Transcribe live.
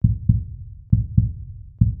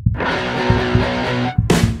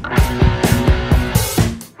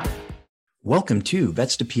Welcome to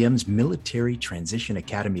Vets to PM's Military Transition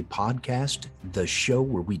Academy podcast, the show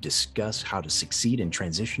where we discuss how to succeed in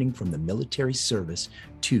transitioning from the military service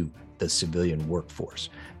to the civilian workforce.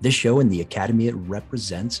 This show and the academy it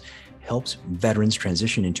represents helps veterans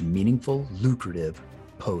transition into meaningful, lucrative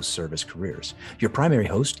post-service careers. Your primary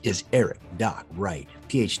host is Eric Doc Wright,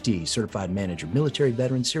 PhD, certified manager, military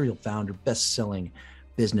veteran, serial founder, best-selling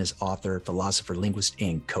business author, philosopher, linguist,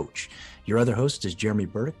 and coach. Your other host is Jeremy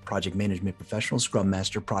Burdick, project management professional, scrum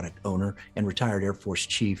master, product owner, and retired Air Force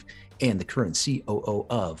chief, and the current COO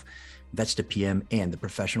of Vets to PM and the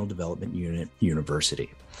Professional Development Unit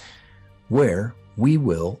University, where we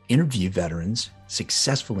will interview veterans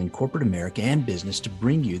successful in corporate America and business to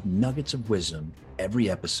bring you nuggets of wisdom every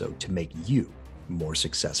episode to make you more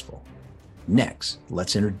successful. Next,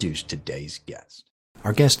 let's introduce today's guest.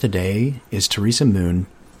 Our guest today is Teresa Moon,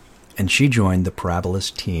 and she joined the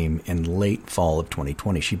Parabolis team in late fall of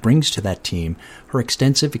 2020. She brings to that team her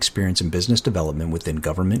extensive experience in business development within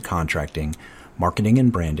government contracting, marketing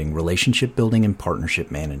and branding, relationship building, and partnership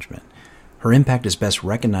management. Her impact is best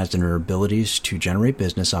recognized in her abilities to generate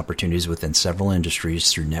business opportunities within several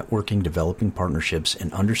industries through networking, developing partnerships,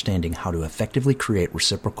 and understanding how to effectively create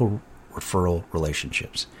reciprocal referral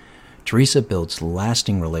relationships. Teresa builds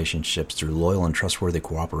lasting relationships through loyal and trustworthy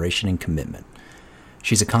cooperation and commitment.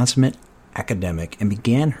 She's a consummate academic and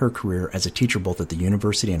began her career as a teacher both at the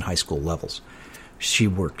university and high school levels. She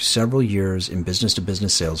worked several years in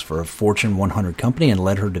business-to-business sales for a Fortune 100 company and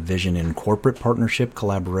led her division in corporate partnership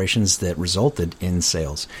collaborations that resulted in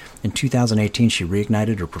sales. In 2018, she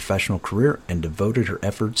reignited her professional career and devoted her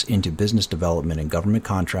efforts into business development and government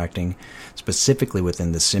contracting, specifically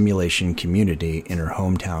within the simulation community in her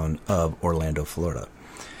hometown of Orlando, Florida.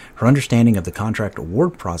 Her understanding of the contract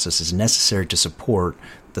award process is necessary to support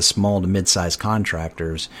the small to mid-sized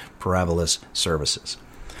contractors' Parabolis services.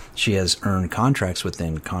 She has earned contracts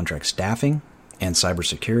within contract staffing and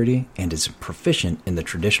cybersecurity and is proficient in the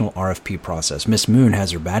traditional RFP process. Ms. Moon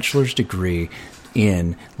has her bachelor's degree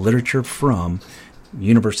in literature from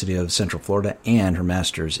University of Central Florida and her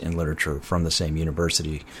master's in literature from the same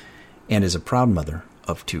university, and is a proud mother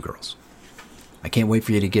of 2 girls. I can't wait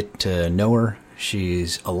for you to get to know her.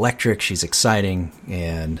 She's electric, she's exciting,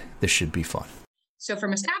 and this should be fun. So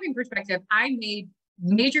from a staffing perspective, I made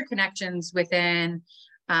major connections within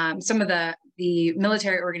some of the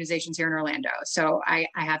military organizations here in Orlando. So I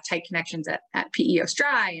have tight connections at PEO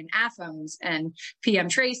STRI and AFMS and PM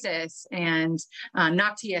Tracis and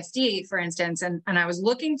NOC-TSD, for instance. And I was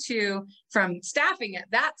looking from staffing at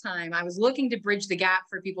that time, I was looking to bridge the gap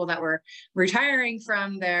for people that were retiring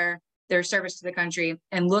from their service to the country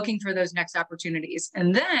and looking for those next opportunities.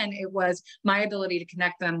 And then it was my ability to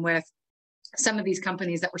connect them with some of these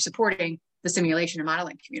companies that were supporting the simulation and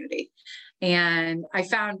modeling community. And I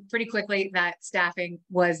found pretty quickly that staffing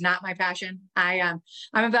was not my passion. I'm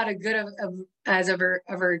about as good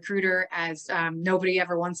of a recruiter as nobody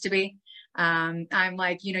ever wants to be. I'm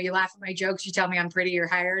like, you laugh at my jokes, you tell me I'm pretty, you're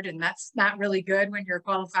hired. And that's not really good when you're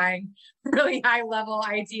qualifying really high level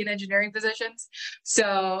IT and engineering positions.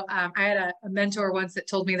 So I had a mentor once that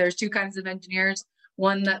told me there's 2 kinds of engineers.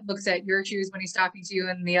 One that looks at your shoes when he's talking to you,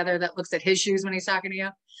 and the other that looks at his shoes when he's talking to you.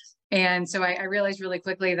 And so I realized really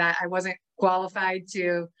quickly that I wasn't qualified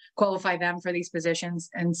to qualify them for these positions.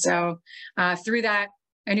 And so through that,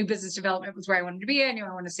 I knew business development was where I wanted to be. I knew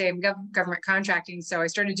I wanted to stay in government contracting. So I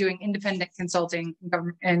started doing independent consulting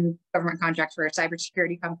and government contracts for a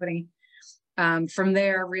cybersecurity company. From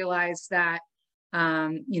there, realized that,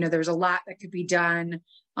 there was a lot that could be done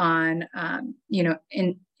on,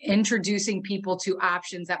 in introducing people to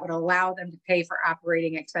options that would allow them to pay for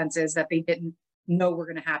operating expenses that they didn't know were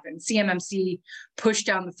going to happen. CMMC pushed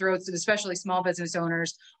down the throats of especially small business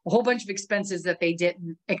owners a whole bunch of expenses that they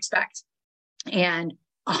didn't expect. And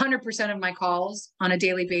 100% of my calls on a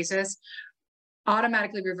daily basis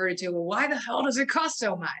automatically reverted to, well, why the hell does it cost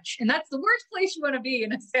so much? And that's the worst place you want to be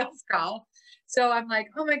in a sales call. So I'm like,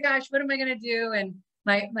 oh my gosh, what am I going to do? And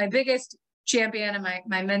my biggest champion and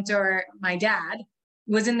my mentor, my dad,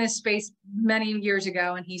 was in this space many years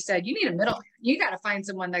ago. And he said, you need a middleman. You got to find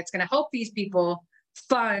someone that's going to help these people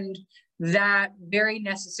fund that very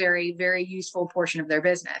necessary, very useful portion of their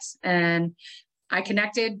business. And I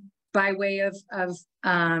connected by way of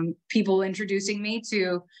people introducing me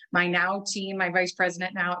to my now team, my vice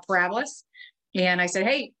president now at Parabolis. And I said,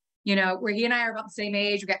 hey, where he and I are about the same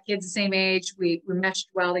age, we got kids the same age, we meshed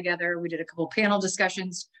well together. We did a couple of panel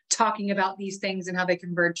discussions talking about these things and how they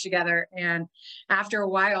converge together. And after a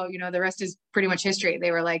while, the rest is pretty much history.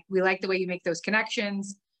 They were like, we like the way you make those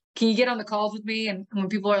connections. Can you get on the calls with me? And when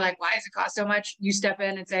people are like, why does it cost so much? You step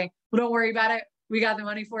in and say, well, don't worry about it. We got the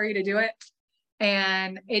money for you to do it.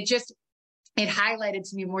 And it highlighted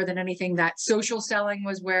to me more than anything that social selling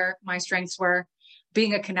was where my strengths were.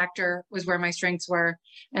 Being a connector was where my strengths were.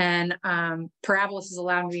 And Parabolis has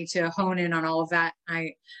allowed me to hone in on all of that.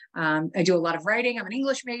 I do a lot of writing. I'm an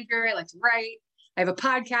English major. I like to write. I have a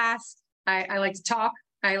podcast. I like to talk.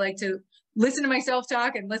 I like to listen to myself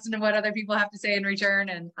talk and listen to what other people have to say in return.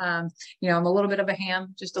 And, I'm a little bit of a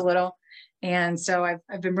ham, just a little. And so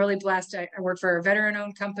I've been really blessed. I work for a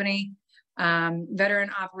veteran-owned company,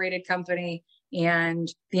 veteran-operated company. And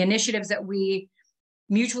the initiatives that we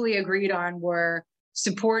mutually agreed on were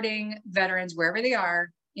supporting veterans wherever they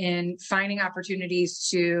are in finding opportunities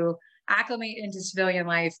to acclimate into civilian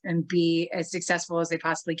life and be as successful as they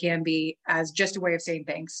possibly can be, as just a way of saying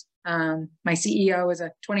thanks. My CEO is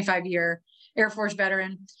a 25-year Air Force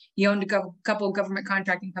veteran. He owned a couple of government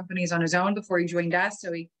contracting companies on his own before he joined us.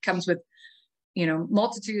 So he comes with,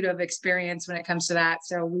 multitude of experience when it comes to that.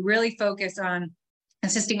 So we really focus on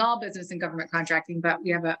assisting all business and government contracting, but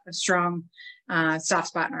we have a strong soft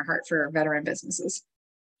spot in our heart for veteran businesses.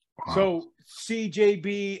 Wow. So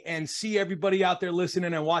CJB and see everybody out there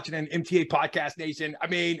listening and watching an MTA Podcast Nation. I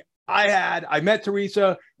mean, I met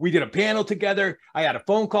Teresa. We did a panel together. I had a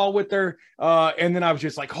phone call with her. And then I was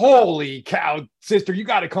just like, holy cow, sister, you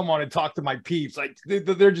got to come on and talk to my peeps. Like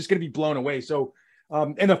they're just going to be blown away. So,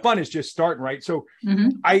 and the fun is just starting, right? So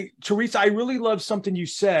Teresa, I really love something you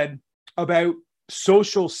said about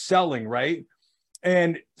social selling, right?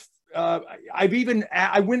 And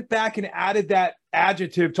I went back and added that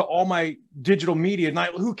adjective to all my digital media. And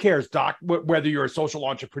who cares, Doc, whether you're a social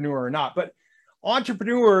entrepreneur or not? But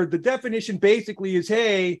entrepreneur, the definition basically is,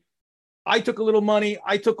 hey, I took a little money,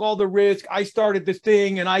 I took all the risk, I started this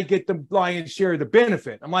thing, and I get the lion's share of the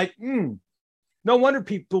benefit. I'm like, no wonder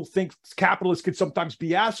people think capitalists could sometimes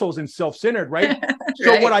be assholes and self-centered, right?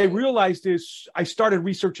 So what I realized is I started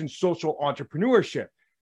researching social entrepreneurship.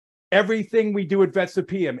 Everything we do at Vets to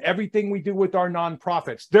PM, everything we do with our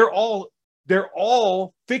nonprofits, they're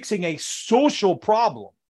all fixing a social problem,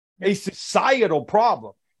 a societal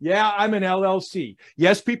problem. Yeah, I'm an LLC.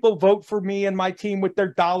 Yes, people vote for me and my team with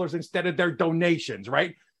their dollars instead of their donations,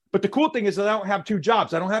 right? But the cool thing is that I don't have two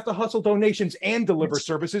jobs. I don't have to hustle donations and deliver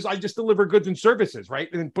services. I just deliver goods and services, right?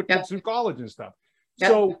 And then put kids through college and stuff.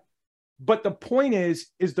 So, but the point is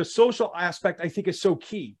the social aspect, I think, is so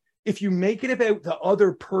key. If you make it about the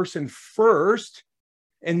other person first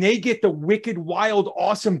and they get the wicked, wild,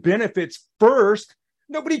 awesome benefits first,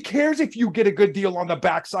 nobody cares if you get a good deal on the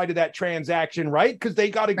backside of that transaction, right? Because they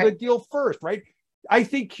got a good deal first, right? I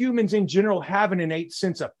think humans in general have an innate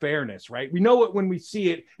sense of fairness, right? We know it when we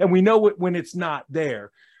see it, and we know it when it's not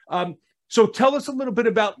there. So tell us a little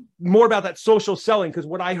bit more about that social selling, because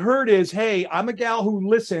what I heard is, hey, I'm a gal who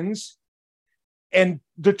listens and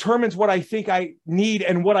determines what I think I need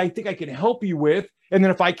and what I think I can help you with. And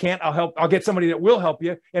then if I can't, I'll get somebody that will help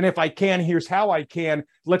you. And if I can, here's how I can.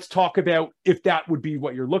 Let's talk about if that would be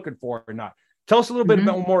what you're looking for or not. Tell us a little bit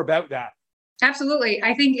more about that. Absolutely.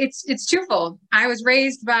 I think it's twofold. I was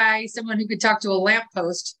raised by someone who could talk to a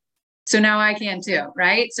lamppost. So now I can too,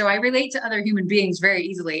 right? So I relate to other human beings very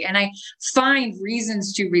easily. And I find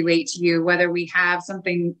reasons to relate to you, whether we have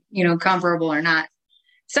something, comparable or not.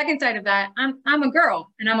 Second side of that, I'm a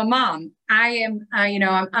girl and I'm a mom. I am,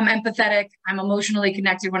 I'm empathetic. I'm emotionally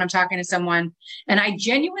connected when I'm talking to someone. And I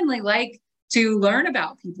genuinely like to learn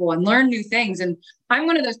about people and learn new things. And I'm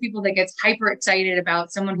one of those people that gets hyper excited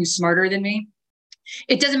about someone who's smarter than me.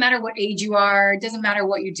 It doesn't matter what age you are. It doesn't matter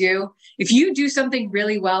what you do. If you do something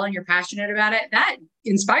really well and you're passionate about it, that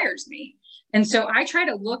inspires me. And so I try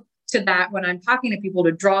to look to that when I'm talking to people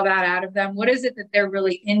to draw that out of them. What is it that they're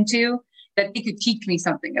really into that they could teach me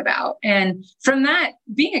something about? And from that,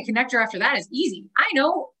 being a connector after that is easy. I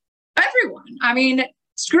know everyone. I mean,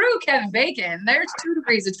 screw Kevin Bacon. There's 2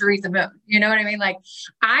 degrees of Teresa Moon. You know what I mean? Like,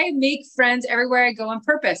 I make friends everywhere I go on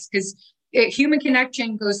purpose, because human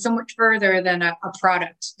connection goes so much further than a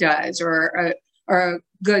product does or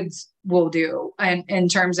goods will do in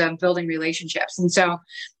terms of building relationships. And so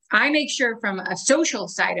I make sure from a social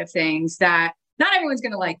side of things that not everyone's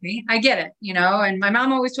going to like me. I get it, and my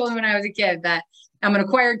mom always told me when I was a kid that I'm an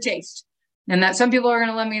acquired taste and that some people are going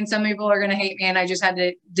to love me and some people are going to hate me. And I just had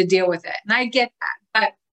to deal with it. And I get that.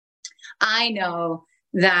 But I know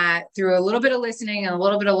that through a little bit of listening and a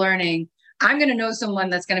little bit of learning, I'm going to know someone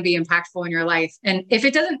that's going to be impactful in your life. And if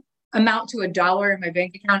it doesn't amount to $1 in my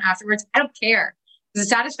bank account afterwards, I don't care. The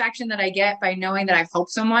satisfaction that I get by knowing that I've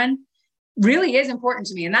helped someone really is important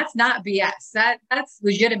to me. And that's not BS. That's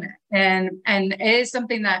legitimate. And it is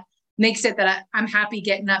something that makes it that I'm happy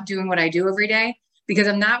getting up doing what I do every day, because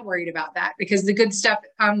I'm not worried about that, because the good stuff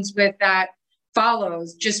that comes with that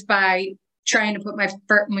follows just by trying to put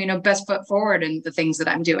my best foot forward in the things that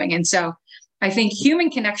I'm doing. And so I think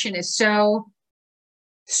human connection is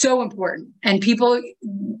so important, and people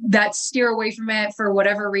that steer away from it for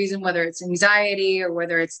whatever reason, whether it's anxiety or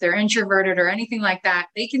whether it's they're introverted or anything like that,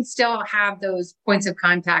 they can still have those points of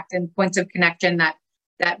contact and points of connection that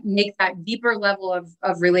make that deeper level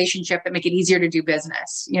of relationship, that make it easier to do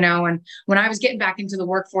business. And when I was getting back into the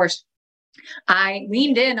workforce, I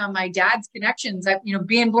leaned in on my dad's connections.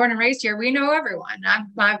 Being born and raised here, we know everyone.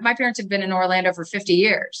 My parents have been in Orlando for 50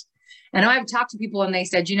 years. And I've talked to people and they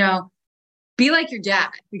said, be like your dad,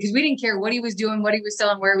 because we didn't care what he was doing, what he was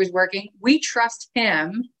selling, where he was working. We trust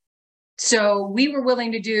him. So we were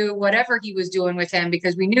willing to do whatever he was doing with him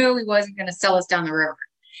because we knew he wasn't going to sell us down the river.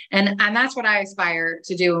 And that's what I aspire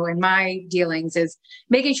to do in my dealings, is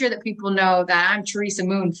making sure that people know that I'm Teresa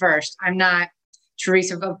Moon first. I'm not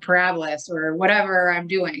Teresa of Parabolis or whatever I'm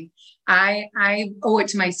doing. I owe it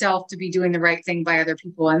to myself to be doing the right thing by other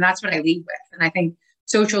people. And that's what I lead with. And I think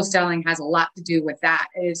social selling has a lot to do with that,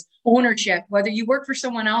 is ownership. Whether you work for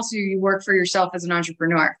someone else or you work for yourself as an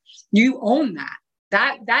entrepreneur, you own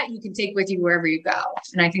that you can take with you wherever you go.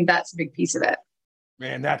 And I think that's a big piece of it.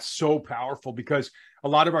 Man, that's so powerful, because a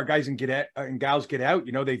lot of our guys and gals get out,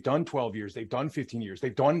 they've done 12 years, they've done 15 years,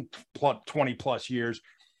 they've done 20 plus years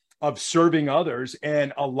of serving others.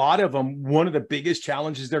 And a lot of them, one of the biggest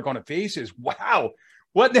challenges they're going to face is, wow,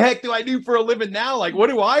 what the heck do I do for a living now? Like, what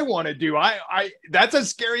do I want to do? That's a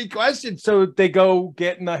scary question. So they go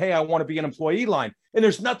get in the, hey, I want to be an employee line. And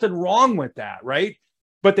there's nothing wrong with that, right?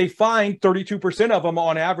 But they find 32% of them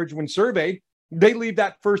on average when surveyed, they leave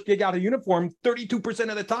that first gig out of uniform 32%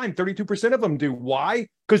 of the time. 32% of them do. Why?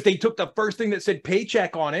 Because they took the first thing that said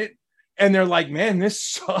paycheck on it. And they're like, man, this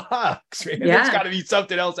sucks, man. There's got to be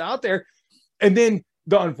something else out there. And then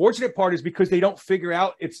the unfortunate part is, because they don't figure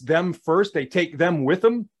out it's them first, they take them with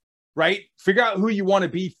them, right? Figure out who you want to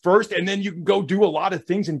be first, and then you can go do a lot of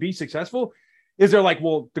things and be successful. Is they're like,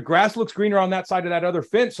 well, the grass looks greener on that side of that other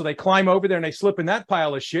fence. So they climb over there and they slip in that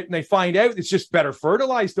pile of shit, and they find out it's just better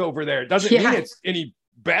fertilized over there. It doesn't mean it's any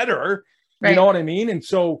better. Right. You know what I mean? And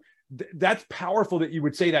so that's powerful that you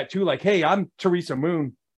would say that too. Like, hey, I'm Teresa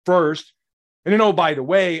Moon first. And then, oh, by the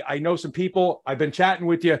way, I know some people. I've been chatting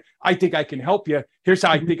with you. I think I can help you. Here's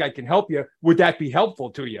how I think I can help you. Would that be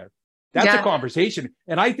helpful to you? That's a conversation.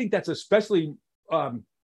 And I think that's especially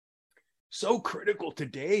so critical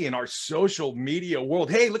today in our social media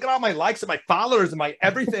world. Hey, look at all my likes and my followers and my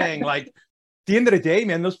everything. Like, at the end of the day,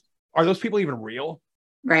 man, those people even real?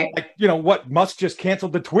 Right. Like, what, Musk just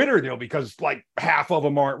canceled the Twitter deal because like half of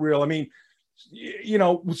them aren't real. I mean,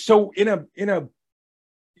 so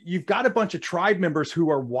you've got a bunch of tribe members who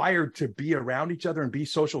are wired to be around each other and be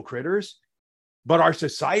social critters, but our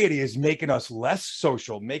society is making us less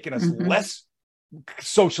social, making us less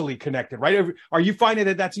socially connected, right? Are you finding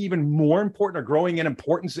that that's even more important, or growing in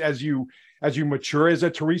importance as you mature as a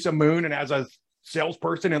Teresa Moon and as a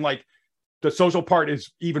salesperson, and like the social part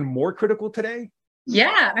is even more critical today?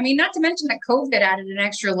 Yeah. I mean, not to mention that COVID added an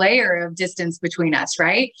extra layer of distance between us,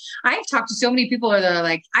 right? I've talked to so many people that are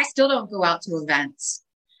like, I still don't go out to events.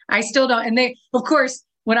 I still don't. And they, of course,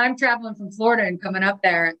 when I'm traveling from Florida and coming up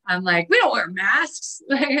there, I'm like, we don't wear masks.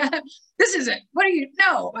 This isn't, what do you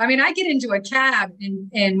know? I mean, I get into a cab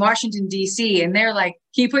in Washington, D.C., and they're like,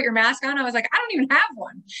 can you put your mask on? I was like, I don't even have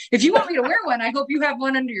one. If you want me to wear one, I hope you have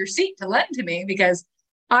one under your seat to lend to me, because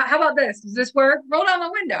how about this? Does this work? Roll down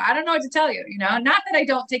the window. I don't know what to tell you, not that I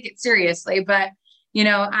don't take it seriously, but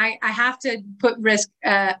I have to put risk,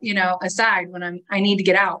 aside when I need to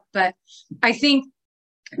get out. But I think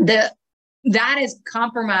that has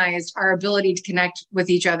compromised our ability to connect with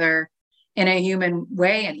each other in a human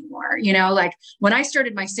way anymore. Like when I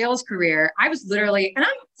started my sales career, I was literally, and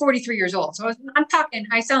I'm 43 years old. So I'm talking,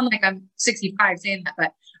 I sound like I'm 65 saying that,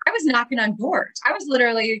 but I was knocking on doors. I was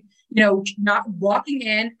literally, not walking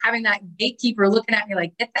in, having that gatekeeper looking at me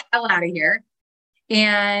like, get the hell out of here.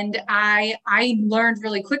 And I learned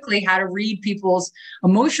really quickly how to read people's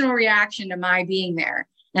emotional reaction to my being there.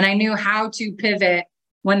 And I knew how to pivot.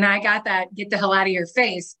 When I got that, get the hell out of your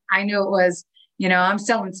face, I knew it was, I'm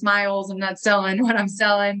selling smiles. I'm not selling what I'm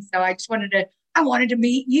selling. So I just wanted to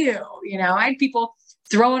meet you. I had people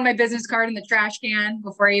throwing my business card in the trash can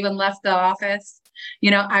before I even left the office.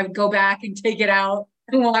 I would go back and take it out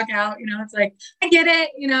and walk out. It's like, I get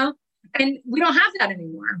it, and we don't have that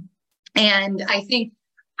anymore. And I think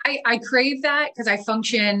I crave that because I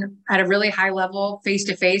function at a really high level, face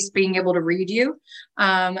to face, being able to read you.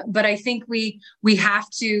 But I think we have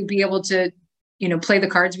to be able to, play the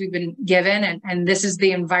cards we've been given. And this is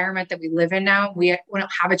the environment that we live in now. We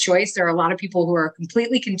don't have a choice. There are a lot of people who are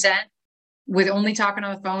completely content with only talking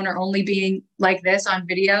on the phone or only being like this on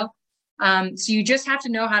video. So you just have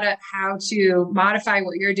to know how to modify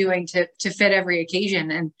what you're doing to fit every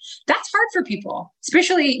occasion. And that's hard for people,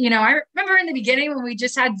 especially, you know, I remember in the beginning when we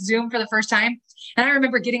just had Zoom for the first time, and I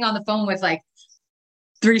remember getting on the phone with like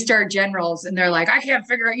 3-star generals, and they're like, I can't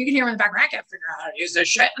figure out, you can hear them in the background, I can't figure out how to use this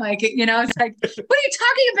shit. Like, you know, it's like, what are you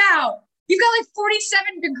talking about? You've got like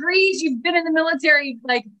 47 degrees. You've been in the military,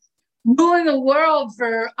 like ruling the world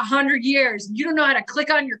for 100 years. You don't know how to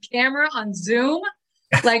click on your camera on Zoom.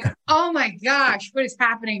 Like, oh my gosh, what is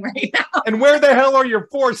happening right now? And where the hell are your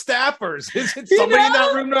 4 staffers? Is it somebody in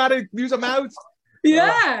that room know how to use a mouse?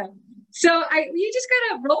 Yeah. So you just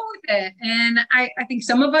gotta roll with it. And I think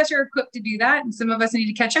some of us are equipped to do that, and some of us need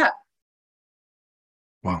to catch up.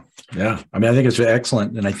 Wow. Yeah. I mean, I think it's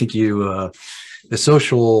excellent. And I think the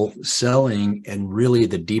social selling and really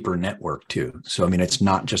the deeper network too. So, I mean, it's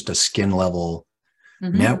not just a skin level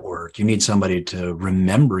network. You need somebody to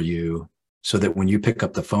remember you, so that when you pick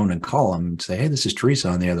up the phone and call them and say, hey, this is Teresa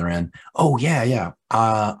on the other end. Oh, yeah.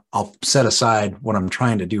 I'll set aside what I'm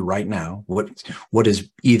trying to do right now, what is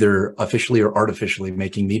either officially or artificially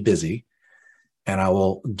making me busy. And I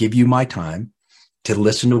will give you my time to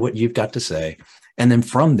listen to what you've got to say. And then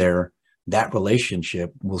from there, that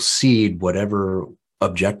relationship will seed whatever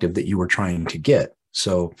objective that you were trying to get.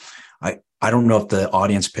 So I don't know if the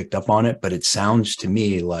audience picked up on it, but it sounds to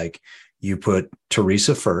me like you put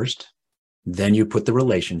Teresa first, then you put the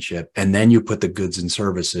relationship, and then you put the goods and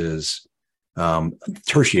services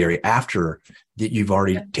tertiary after that you've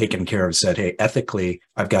already taken care of, said, hey, ethically,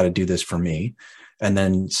 I've got to do this for me. And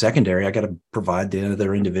then secondary, I got to provide the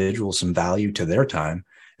other individual some value to their time.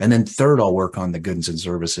 And then third, I'll work on the goods and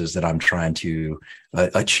services that I'm trying to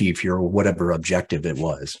achieve here, or whatever objective it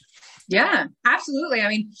was. Yeah, absolutely. I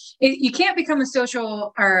mean, you can't become a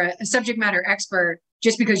social or a subject matter expert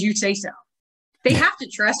just because you say so. They have to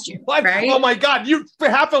trust you, right? Oh my God,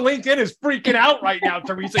 half of LinkedIn is freaking out right now,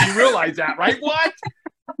 Teresa. You realize that, right? What?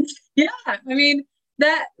 Yeah, I mean,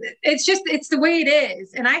 it's the way it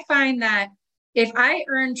is. And I find that if I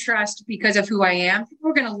earn trust because of who I am, people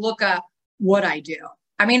are going to look up what I do.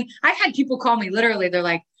 I mean, I've had people call me literally, they're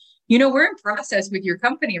like, you know, we're in process with your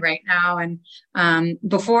company right now. And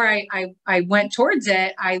before I went towards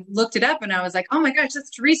it, I looked it up and I was like, oh my gosh, that's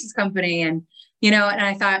Teresa's company. And, you know, and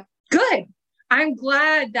I thought, good. I'm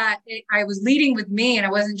glad that I was leading with me and I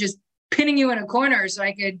wasn't just pinning you in a corner so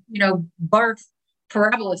I could, you know, barf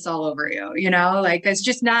parabolas all over you, you know, like that's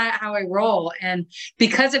just not how I roll. And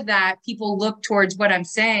because of that, people look towards what I'm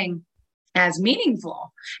saying as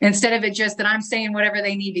meaningful instead of it just that I'm saying whatever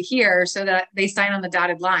they need to hear so that they sign on the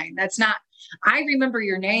dotted line. That's not, I remember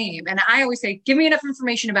your name. And I always say, give me enough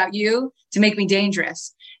information about you to make me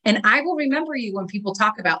dangerous. And I will remember you when people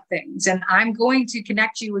talk about things, and I'm going to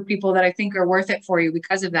connect you with people that I think are worth it for you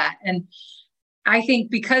because of that. And I think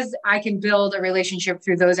because I can build a relationship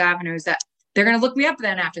through those avenues, that they're going to look me up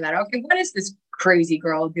then after that. Okay, what is this crazy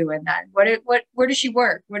girl doing then? Where does she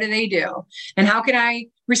work? What do they do? And how can I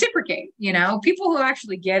reciprocate? You know, people who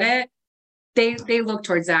actually get it, they look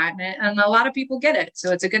towards that, and a lot of people get it.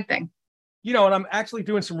 So it's a good thing. You know, and I'm actually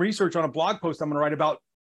doing some research on a blog post I'm going to write about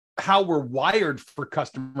how we're wired for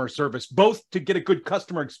customer service, both to get a good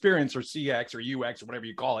customer experience, or CX or UX or whatever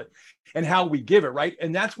you call it, and how we give it, right?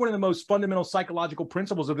 And that's one of the most fundamental psychological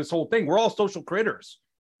principles of this whole thing. We're all social critters,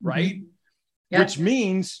 right? Mm-hmm. Yeah. Which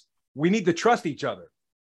means we need to trust each other,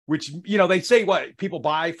 which, you know, they say what people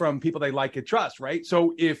buy from people they like and trust, right?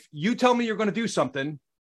 So if you tell me you're going to do something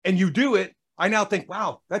and you do it, I now think,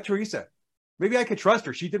 wow, that's Teresa. Maybe I could trust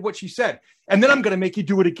her. She did what she said. And then I'm going to make you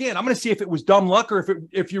do it again. I'm going to see if it was dumb luck or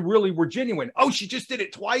if you really were genuine. Oh, she just did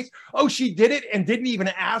it twice. Oh, she did it and didn't even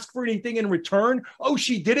ask for anything in return. Oh,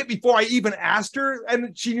 she did it before I even asked her,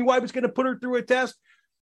 and she knew I was going to put her through a test.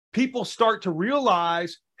 People start to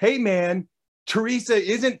realize, hey, man, Teresa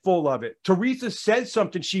isn't full of it. Teresa says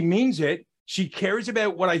something. She means it. She cares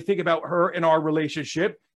about what I think about her and our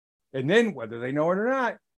relationship. And then whether they know it or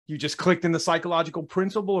not, you just clicked in the psychological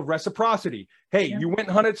principle of reciprocity. Hey, you went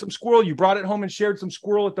and hunted some squirrel. You brought it home and shared some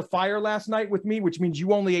squirrel at the fire last night with me, which means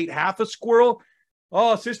you only ate half a squirrel.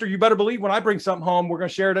 Oh, sister, you better believe when I bring something home, we're going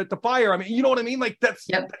to share it at the fire. I mean, you know what I mean? Like that's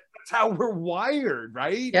how we're wired,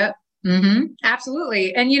 right? Yep. Mm-hmm.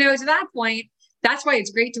 Absolutely. And, you know, to that point, that's why it's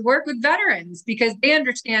great to work with veterans, because they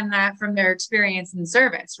understand that from their experience in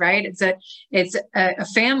service, right? It's a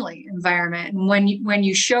family environment. And when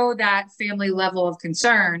you show that family level of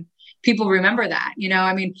concern, people remember that, you know,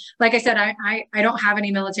 I mean, like I said, I don't have any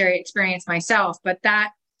military experience myself, but that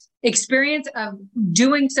experience of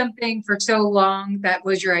doing something for so long that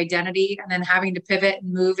was your identity and then having to pivot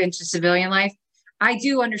and move into civilian life, I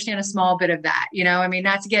do understand a small bit of that, you know, I mean,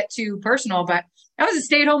 not to get too personal, but I was a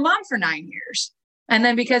stay-at-home mom for 9 years. And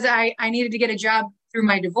then because I needed to get a job through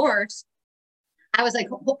my divorce, I was like,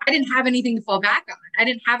 well, I didn't have anything to fall back on. I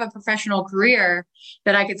didn't have a professional career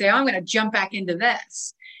that I could say, oh, I'm going to jump back into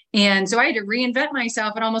this. And so I had to reinvent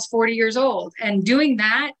myself at almost 40 years old. And doing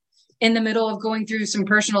that in the middle of going through some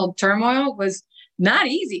personal turmoil was not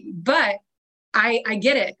easy, but I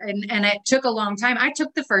get it. And it took a long time. I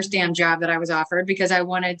took the first damn job that I was offered because I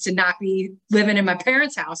wanted to not be living in my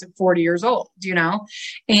parents' house at 40 years old, you know,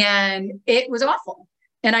 and it was awful.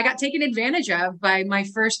 And I got taken advantage of by my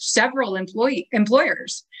first several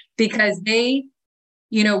employers because they,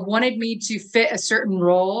 you know, wanted me to fit a certain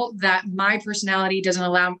role that my personality doesn't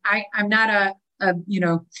allow. I'm not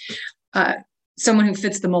someone who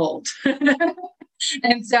fits the mold.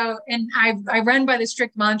 And so, I run by the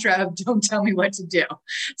strict mantra of don't tell me what to do.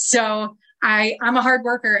 So I'm a hard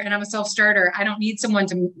worker and I'm a self-starter. I don't need someone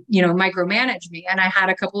to, you know, micromanage me. And I had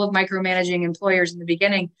a couple of micromanaging employers in the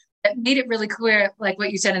beginning that made it really clear, like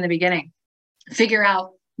what you said in the beginning, figure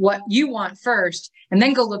out what you want first and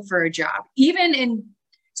then go look for a job,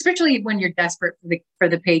 especially when you're desperate for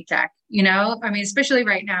the paycheck, you know, I mean, especially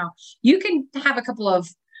right now, you can have a couple of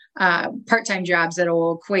part-time jobs that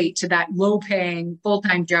will equate to that low-paying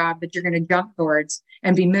full-time job that you're going to jump towards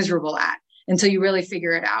and be miserable at until you really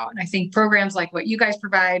figure it out. And I think programs like what you guys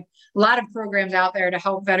provide, a lot of programs out there to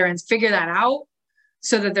help veterans figure that out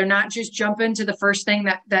so that they're not just jumping to the first thing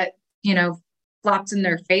that you know, flops in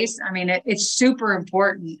their face. I mean, it's super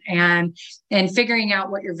important, and figuring out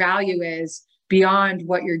what your value is beyond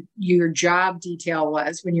what your job detail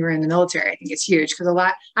was when you were in the military, I think it's huge because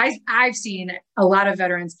I've seen a lot of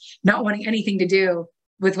veterans not wanting anything to do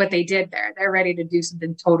with what they did there. They're ready to do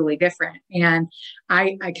something totally different. And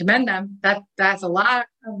I commend them. That's a lot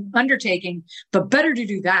of undertaking, but better to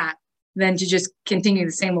do that than to just continue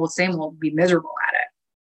the same old, be miserable at it.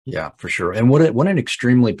 Yeah, for sure. And what an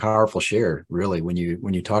extremely powerful share, really, when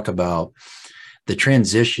you talk about the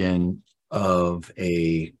transition of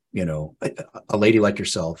a lady like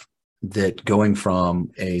yourself, that going from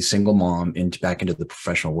a single mom back into the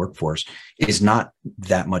professional workforce is not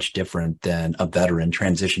that much different than a veteran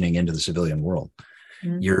transitioning into the civilian world.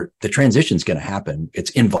 Mm-hmm. The transition's going to happen. It's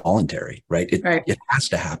involuntary, right? It has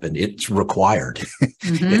to happen. It's required.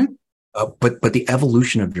 Mm-hmm. But the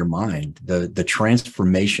evolution of your mind, the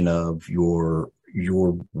transformation of your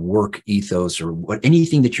work ethos or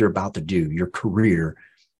anything that you're about to do, your career,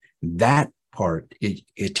 that part,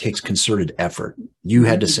 it takes concerted effort. You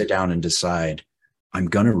had to sit down and decide, I'm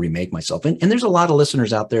going to remake myself. And there's a lot of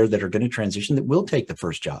listeners out there that are going to transition that will take the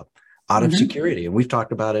first job out of security. And we've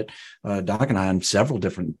talked about it, Doc and I, on several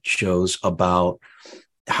different shows about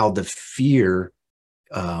how the fear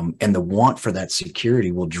and the want for that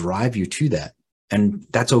security will drive you to that. And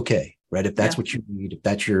that's okay, right? If that's what you need, if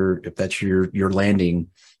that's your landing,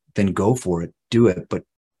 then go for it, do it, but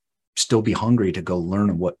still be hungry to go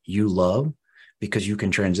learn what you love, because you can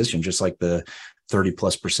transition just like the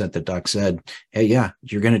 30+% that Doc said. Hey, yeah,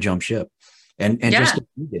 you're going to jump ship and just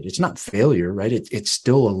it's not failure, right? It's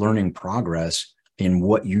still a learning progress in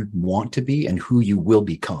what you want to be and who you will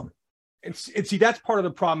become. And see, that's part of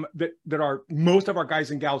the problem that most of our guys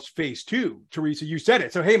and gals face too. Teresa, you said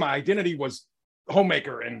it. So, hey, my identity was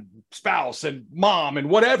homemaker and spouse and mom and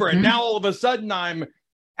whatever. And now all of a sudden I'm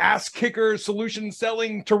ass kicker, solution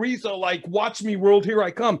selling Teresa, like, watch me world, here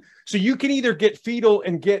I come. So you can either get fetal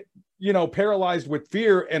and get, paralyzed with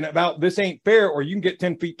fear and about this ain't fair, or you can get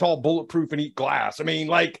 10 feet tall, bulletproof, and eat glass. I mean,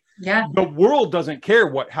 the world doesn't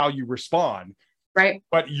care how you respond. Right.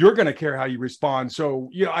 But you're going to care how you respond. So,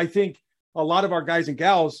 I think a lot of our guys and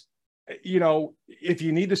gals, if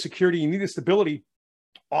you need the security, you need the stability,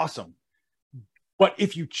 awesome. But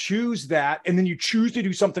if you choose that and then you choose to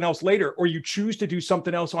do something else later, or you choose to do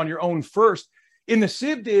something else on your own first, in the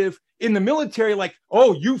civ div, in the military, like,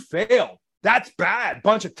 oh, you failed. That's bad.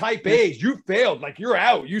 Bunch of type A's. You failed. Like, you're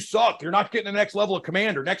out. You suck. You're not getting the next level of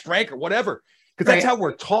command or next rank or whatever. Because that's how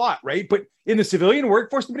we're taught, right? But in the civilian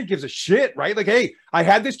workforce, nobody gives a shit, right? Like, hey, I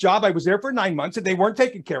had this job. I was there for 9 months and they weren't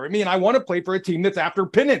taking care of me. And I want to play for a team that's after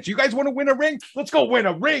pennants. You guys want to win a ring? Let's go win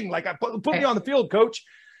a ring. Like, put me on the field, coach.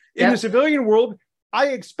 In the civilian world, I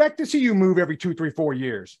expect to see you move every 2, 3, 4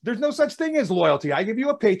 years. There's no such thing as loyalty. I give you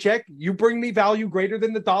a paycheck. You bring me value greater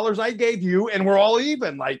than the dollars I gave you, and we're all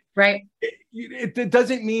even. Like, it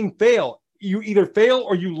doesn't mean fail. You either fail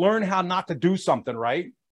or you learn how not to do something,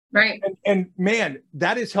 right? Right. And man,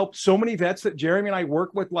 that has helped so many vets that Jeremy and I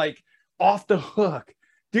work with, like, off the hook.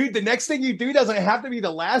 dude, the next thing you do doesn't have to be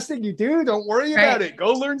the last thing you do. Don't worry about it.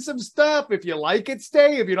 Go learn some stuff. If you like it,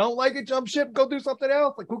 stay. If you don't like it, jump ship, go do something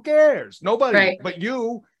else. Like, who cares? Nobody but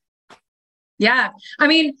you. Yeah. I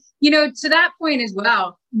mean, to that point as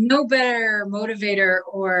well, no better motivator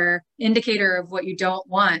or indicator of what you don't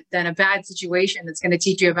want than a bad situation that's going to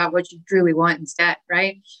teach you about what you truly want instead,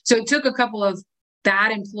 right? So it took a couple of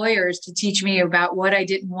bad employers to teach me about what I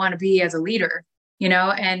didn't want to be as a leader,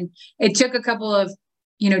 and it took a couple of,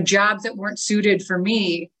 jobs that weren't suited for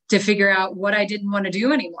me to figure out what I didn't want to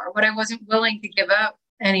do anymore, what I wasn't willing to give up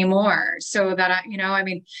anymore. So that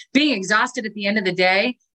being exhausted at the end of the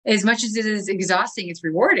day, as much as it is exhausting, it's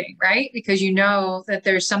rewarding, right? Because you know that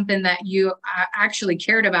there's something that you actually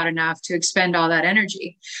cared about enough to expend all that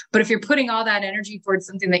energy. But if you're putting all that energy towards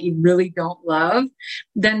something that you really don't love,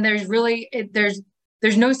 then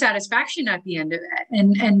there's no satisfaction at the end of it.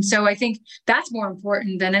 And so I think that's more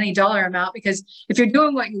important than any dollar amount, because if you're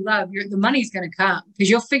doing what you love, the money's going to come because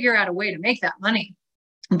you'll figure out a way to make that money.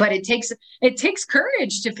 But it takes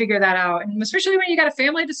courage to figure that out. And especially when you got a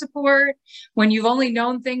family to support, when you've only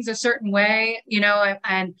known things a certain way,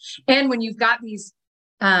 and when you've got these,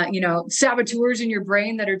 saboteurs in your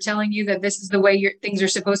brain that are telling you that this is the way things are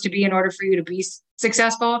supposed to be in order for you to be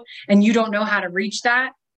successful. And you don't know how to reach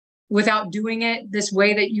that without doing it this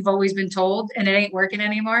way that you've always been told, and it ain't working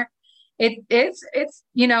anymore.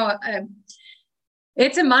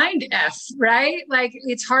 It's a mind F, right? Like,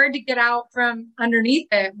 it's hard to get out from underneath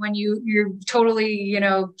it when you're totally,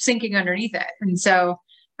 sinking underneath it. And so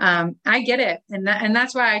I get it. And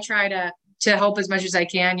that's why I try to help as much as I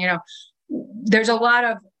can. There's a lot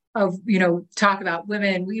of talk about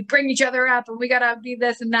women. We bring each other up and we got to be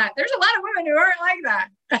this and that. There's a lot of women who aren't like that.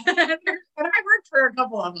 And I worked for a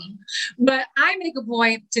couple of them, but I make a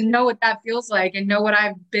point to know what that feels like and know what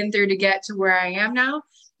I've been through to get to where I am now.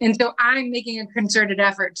 And so I'm making a concerted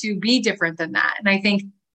effort to be different than that. And I think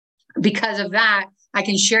because of that, I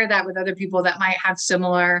can share that with other people that might have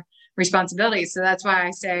similar responsibilities. So that's why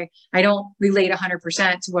I say I don't relate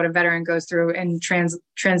 100% to what a veteran goes through in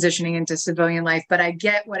transitioning into civilian life, but I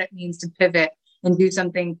get what it means to pivot and do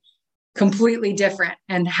something completely different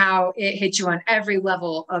and how it hits you on every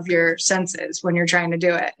level of your senses when you're trying to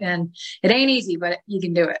do it. And it ain't easy, but you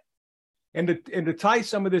can do it. And to tie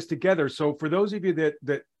some of this together. So for those of you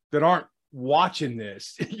that aren't watching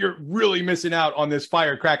this, you're really missing out on this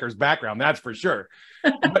firecrackers background. That's for sure.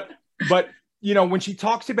 But when she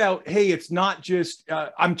talks about, hey, it's not just,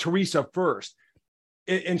 I'm Teresa first.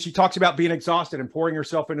 And she talks about being exhausted and pouring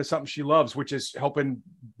herself into something she loves, which is helping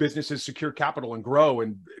businesses secure capital and grow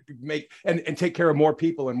and make, and take care of more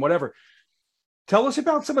people and whatever. Tell us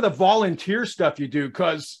about some of the volunteer stuff you do,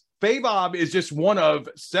 because FAVOB is just one of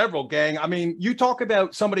several, gang. I mean, you talk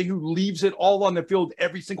about somebody who leaves it all on the field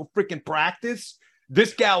every single freaking practice.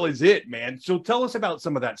 This gal is it, man. So tell us about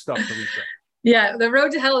some of that stuff, Teresa. Yeah, the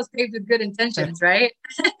road to hell is paved with good intentions, right?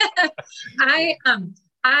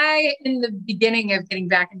 I, in the beginning of getting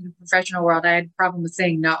back into the professional world, I had a problem with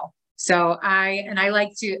saying no. So I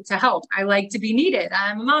like to help. I like to be needed.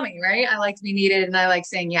 I'm a mommy, right? I like to be needed and I like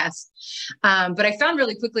saying yes. But I found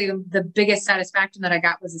really quickly the biggest satisfaction that I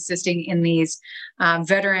got was assisting in these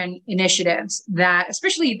veteran initiatives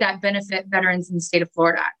especially that benefit veterans in the state of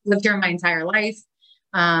Florida. I've lived here my entire life.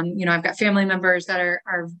 I've got family members that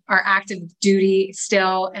are active duty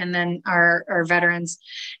still, and then are veterans.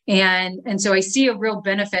 And so I see a real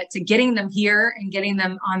benefit to getting them here and getting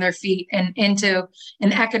them on their feet and into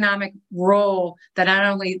an economic role that not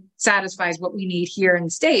only satisfies what we need here in the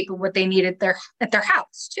state, but what they need at their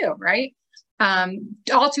house too, right?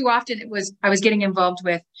 All too often I was getting involved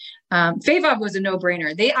with, FAVOB was a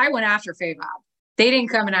no-brainer. I went after FAVOB. They didn't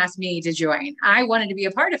come and ask me to join. I wanted to be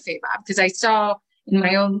a part of FAVOB because I saw in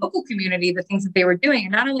my own local community the things that they were doing.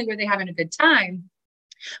 And not only were they having a good time,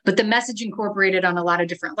 but the message incorporated on a lot of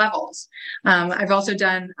different levels. I've also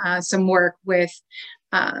done some work with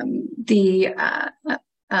the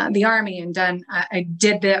Army and I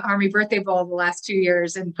did the Army Birthday Bowl the last 2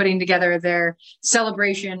 years and putting together their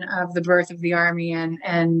celebration of the birth of the Army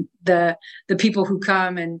and the people who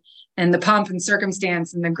come and the pomp and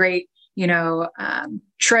circumstance and the great,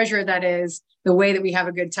 treasure that is the way that we have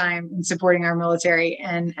a good time in supporting our military.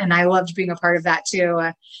 And I loved being a part of that too.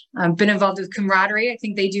 I've been involved with camaraderie. I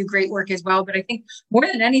think they do great work as well. But I think more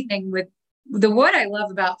than anything with what I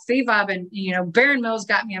love about FAVOB and, Baron Mills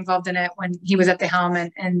got me involved in it when he was at the helm,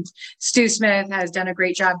 and Stu Smith has done a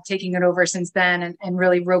great job taking it over since then and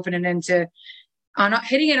really roping it into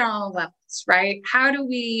hitting it on all levels, right? How do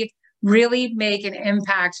we really make an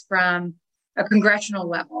impact from a congressional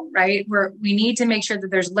level, right? Where we need to make sure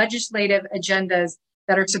that there's legislative agendas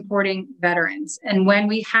that are supporting veterans. And when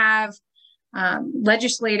we have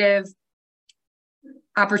legislative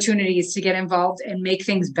opportunities to get involved and make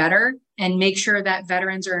things better and make sure that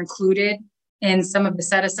veterans are included in some of the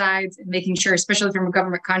set-asides, and making sure, especially from a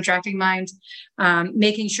government contracting mind,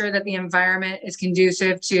 making sure that the environment is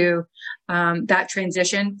conducive to that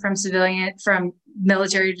transition from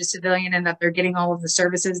military to civilian, and that they're getting all of the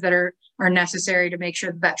services that are necessary to make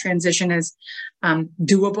sure that transition is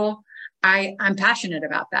doable. I'm passionate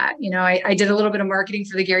about that. You know, I did a little bit of marketing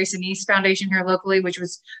for the Gary Sinise Foundation here locally, which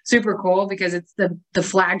was super cool because it's the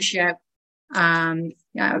flagship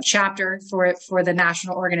chapter for the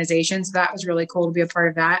national organization. So that was really cool to be a part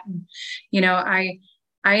of that. And, you know, I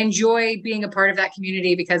enjoy being a part of that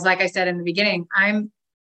community because, like I said in the beginning, I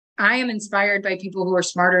am inspired by people who are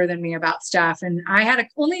smarter than me about stuff. And I had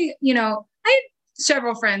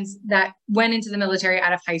several friends that went into the military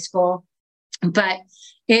out of high school, but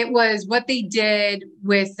it was what they did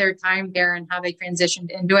with their time there and how they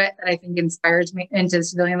transitioned into it that I think inspires me into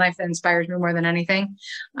civilian life, that inspires me more than anything,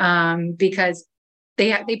 because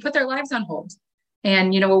they put their lives on hold.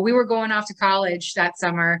 And, you know, when we were going off to college that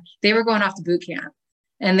summer, they were going off to boot camp,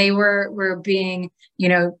 and they were being, you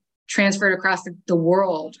know, transferred across the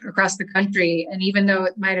world, across the country. And even though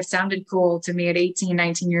it might have sounded cool to me at 18,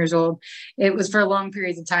 19 years old, it was for long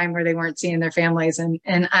periods of time where they weren't seeing their families. And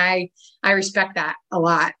I respect that a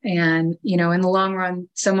lot. And, you know, in the long run,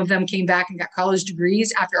 some of them came back and got college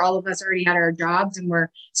degrees after all of us already had our jobs and were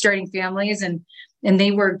starting families, and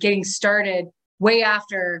they were getting started way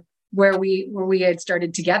after where we had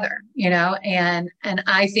started together, you know. And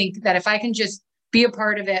I think that if I can just be a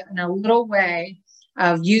part of it in a little way,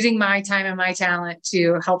 of using my time and my talent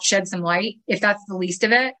to help shed some light, if that's the least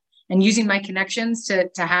of it, and using my connections to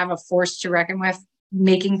have a force to reckon with,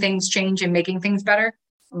 making things change and making things better,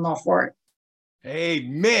 I'm all for it.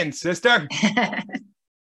 Amen, sister.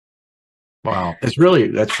 Wow, that's really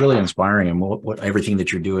inspiring, and what everything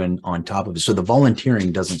that you're doing on top of it. So the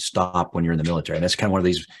volunteering doesn't stop when you're in the military, and that's kind of one of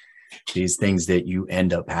these things that you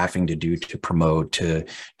end up having to do to promote, to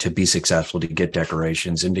be successful, to get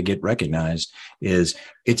decorations and to get recognized. It's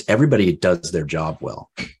everybody does their job well,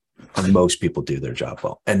 or most people do their job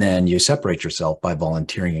well, and then you separate yourself by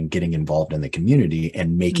volunteering and getting involved in the community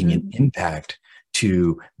and making an impact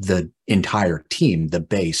to the entire team, the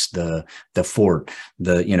base, the fort,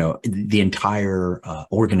 the entire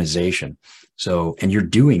organization. So, and you're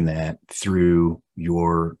doing that through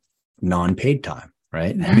your non-paid time,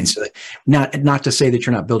 right? I mean, so not to say that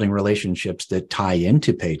you're not building relationships that tie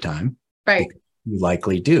into paid time, right? You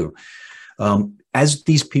likely do. As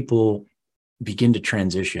these people begin to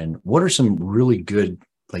transition, what are some really good,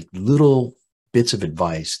 like, little bits of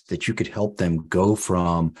advice that you could help them go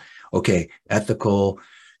from, okay, ethical,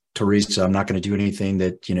 Teresa, I'm not going to do anything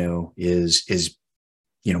that, is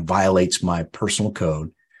violates my personal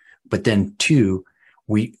code. But then two,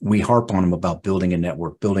 we harp on them about building a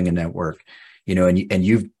network,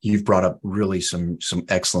 and you've brought up really some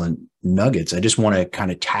excellent nuggets. I just want to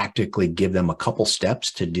kind of tactically give them a couple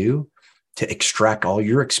steps to do to extract all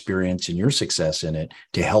your experience and your success in it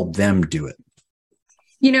to help them do it.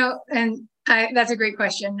 That's a great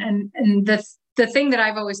question. And the thing that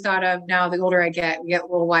I've always thought of now, the older I get, we get a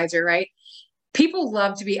little wiser, right? People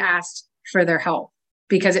love to be asked for their help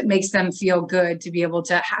because it makes them feel good to be able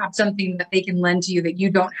to have something that they can lend to you that you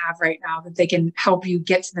don't have right now, that they can help you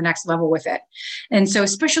get to the next level with it. And so,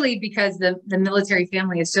 especially because the military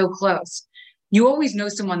family is so close, you always know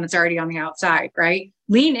someone that's already on the outside, right?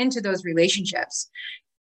 Lean into those relationships.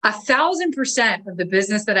 1,000% of the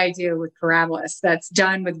business that I do with Parabolis that's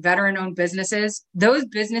done with veteran-owned businesses, those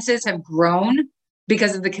businesses have grown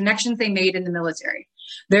because of the connections they made in the military.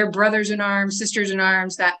 They're brothers in arms, sisters in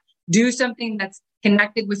arms that do something that's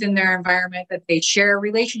connected within their environment, that they share a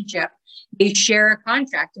relationship, they share a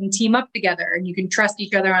contract and team up together, and you can trust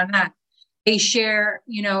each other on that. They share,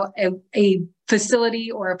 a facility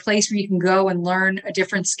or a place where you can go and learn a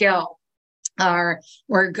different skill. Or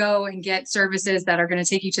go and get services that are going to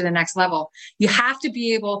take you to the next level. You have to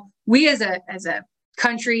be able, we as a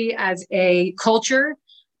country, as a culture,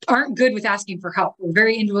 aren't good with asking for help. We're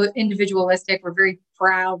very individualistic. We're very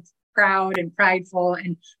proud and prideful,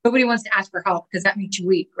 and nobody wants to ask for help because that makes you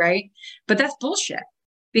weak, right? But that's bullshit,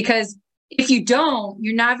 because if you don't,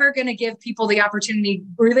 you're never going to give people the opportunity.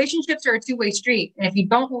 Relationships are a two-way street. And if you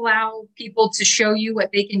don't allow people to show you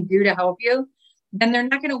what they can do to help you, then they're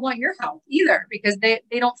not going to want your help either, because they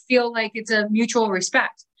don't feel like it's a mutual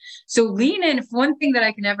respect. So lean in. If one thing that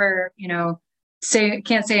I can ever,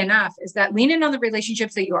 can't say enough, is that lean in on the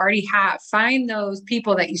relationships that you already have. Find those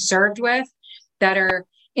people that you served with that are,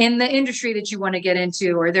 in the industry that you want to get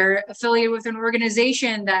into, or they're affiliated with an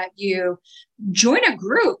organization that you join a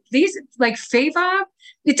group. These like FAVOB,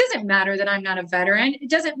 it doesn't matter that I'm not a veteran. It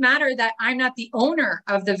doesn't matter that I'm not the owner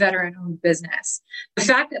of the veteran-owned business. The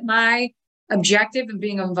fact that my objective in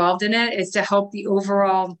being involved in it is to help the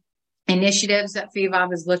overall initiatives that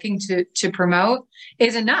FAVOB is looking to promote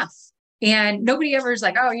is enough. And nobody ever is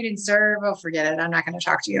like, oh, you didn't serve. Oh, forget it. I'm not going to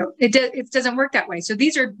talk to you. It doesn't work that way. So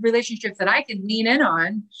these are relationships that I can lean in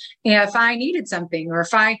on. And if I needed something, or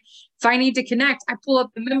if I need to connect, I pull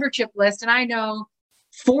up the membership list and I know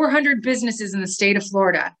 400 businesses in the state of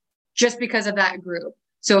Florida just because of that group.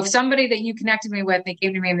 So if somebody that you connected me with, they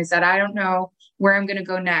came to me and they said, I don't know where I'm going to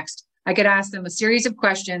go next, I could ask them a series of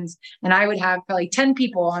questions and I would have probably 10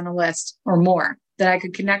 people on the list or more that I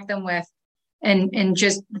could connect them with, and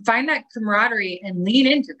just find that camaraderie and lean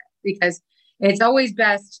into it, because it's always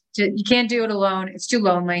best you can't do it alone. It's too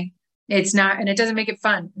lonely. It's not, and it doesn't make it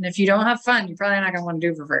fun. And if you don't have fun, you're probably not going to want to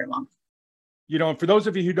do it for very long. You know, and for those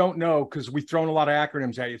of you who don't know, because we've thrown a lot of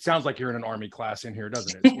acronyms at you, it sounds like you're in an Army class in here,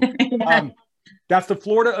 doesn't it? That's the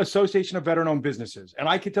Florida Association of Veteran-Owned Businesses. And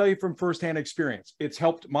I can tell you from firsthand experience, it's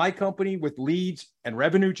helped my company with leads and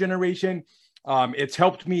revenue generation. It's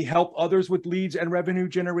helped me help others with leads and revenue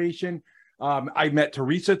generation. I met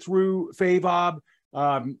Teresa through FAVOB,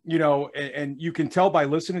 you know, and you can tell by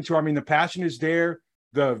listening to her. I mean, the passion is there.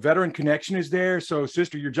 The veteran connection is there. So,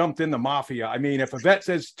 sister, you jumped in the mafia. I mean, if a vet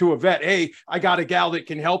says to a vet, hey, I got a gal that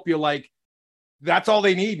can help you, like, that's all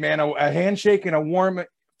they need, man. A handshake and a warm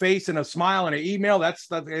face and a smile and an email. That's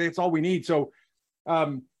all we need. So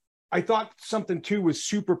I thought something, too, was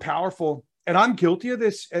super powerful. And I'm guilty of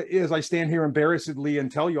this as I stand here embarrassedly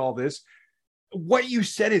and tell you all this. What you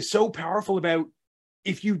said is so powerful about,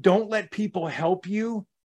 if you don't let people help you,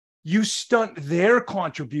 you stunt their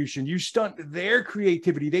contribution, you stunt their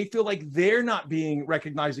creativity. They feel like they're not being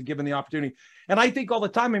recognized and given the opportunity. And I think all the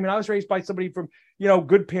time, I mean, I was raised by somebody from, you know,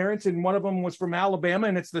 good parents, and one of them was from Alabama,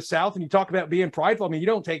 and it's the South. And you talk about being prideful. I mean, you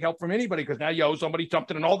don't take help from anybody because now you owe somebody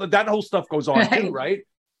something, and all that whole stuff goes on too, right?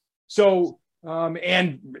 So,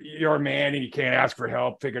 and you're a man and you can't ask for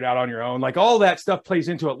help, figure it out on your own. Like, all that stuff plays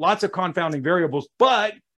into it. Lots of confounding variables.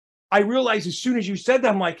 But I realized as soon as you said that,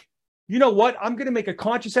 I'm like, you know what? I'm going to make a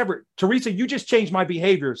conscious effort. Teresa, you just changed my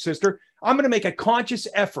behavior, sister. I'm going to make a conscious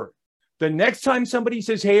effort. The next time somebody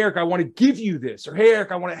says, hey, Eric, I want to give you this, or hey,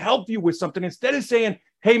 Eric, I want to help you with something, instead of saying,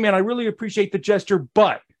 hey, man, I really appreciate the gesture,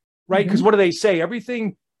 but, right? Because what do they say?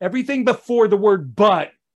 Everything before the word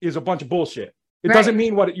but is a bunch of bullshit. It doesn't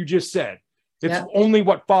mean what you just said. It's only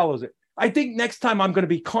what follows it. I think next time I'm going to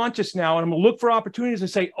be conscious now, and I'm going to look for opportunities and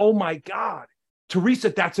say, oh my God, Teresa,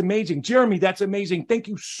 that's amazing. Jeremy, that's amazing. Thank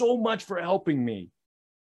you so much for helping me.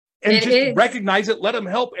 And just recognize it, let them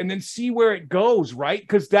help, and then see where it goes, right?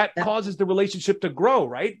 Because that causes the relationship to grow,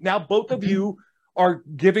 right? Now both of you are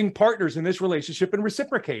giving partners in this relationship and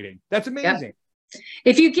reciprocating. That's amazing.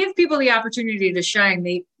 If you give people the opportunity to shine,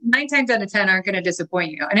 they 9 times out of 10 aren't going to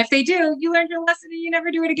disappoint you. And if they do, you learn your lesson and you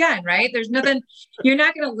never do it again, right? There's nothing, you're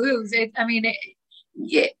not going to lose it. I mean,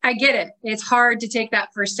 I get it. It's hard to take that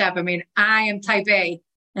first step. I mean, I am type A,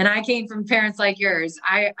 and I came from parents like yours.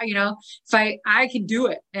 You know, if I can do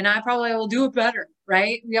it, and I probably will do it better,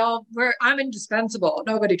 right? I'm indispensable.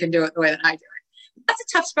 Nobody can do it the way that I do it. That's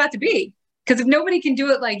a tough spot to be. Because if nobody can do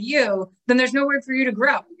it like you, then there's nowhere for you to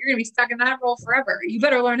grow. You're going to be stuck in that role forever. You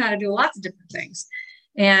better learn how to do lots of different things.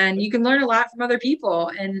 And you can learn a lot from other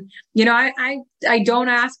people. And, you know, I don't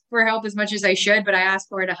ask for help as much as I should, but I ask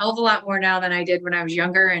for it a hell of a lot more now than I did when I was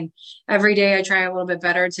younger. And every day I try a little bit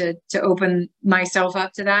better to open myself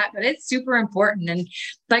up to that. But it's super important. And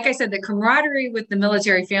like I said, the camaraderie with the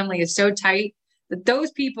military family is so tight that those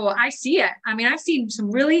people, I see it. I mean, I've seen some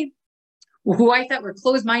really, who I thought were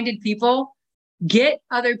closed-minded people, get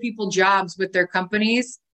other people jobs with their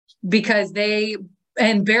companies because they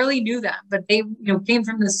barely knew them, but they, you know, came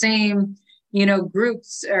from the same, you know,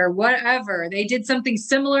 groups or whatever. They did something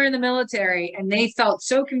similar in the military, and they felt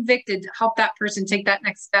so convicted to help that person take that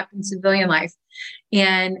next step in civilian life.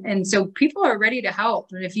 And so people are ready to help.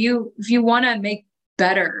 And if you want to make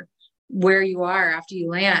better where you are after you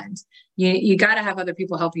land, you got to have other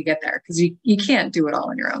people help you get there, because you can't do it all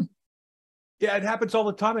on your own. Yeah, it happens all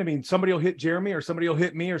the time. I mean, somebody will hit Jeremy, or somebody will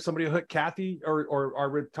hit me, or somebody will hit Kathy, or our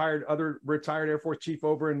retired Air Force chief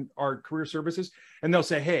over in our career services. And they'll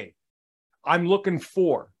say, hey, I'm looking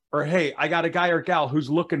for, or hey, I got a guy or gal who's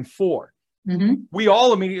looking for. We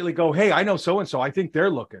all immediately go, hey, I know so-and-so. I think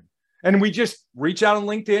they're looking. And we just reach out on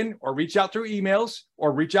LinkedIn, or reach out through emails,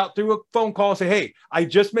 or reach out through a phone call and say, hey, I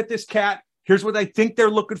just met this cat. Here's what I think they're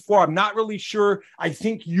looking for. I'm not really sure. I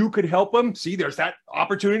think you could help them. See, there's that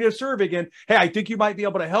opportunity to serve again. Hey, I think you might be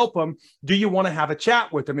able to help them. Do you want to have a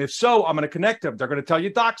chat with them? If so, I'm going to connect them. They're going to tell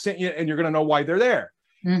you Doc sent you, and you're going to know why they're there.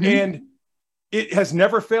 And it has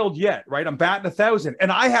never failed yet, right? I'm batting 1,000,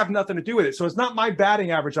 and I have nothing to do with it. So it's not my batting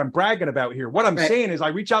average I'm bragging about here. What I'm saying is I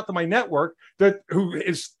reach out to my network who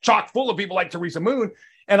is chock full of people like Teresa Moon,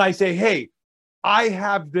 and I say, hey, I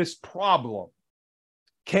have this problem.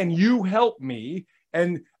 Can you help me?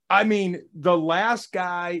 And I mean, the last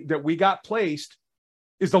guy that we got placed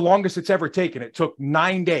is the longest it's ever taken. It took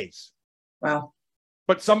 9 days. Wow.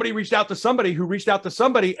 But somebody reached out to somebody who reached out to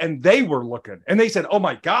somebody, and they were looking, and they said, oh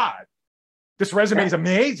my God, this resume is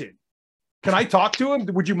amazing. Can I talk to him?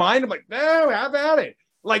 Would you mind? I'm like, no, have at it.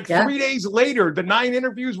 Like 3 days later, the 9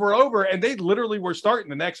 interviews were over, and they literally were starting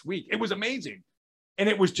the next week. It was amazing. And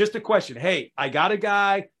it was just a question. Hey, I got a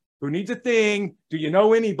guy who needs a thing. Do you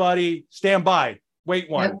know anybody? Stand by. Wait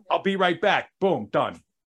one. I'll be right back. Boom, done.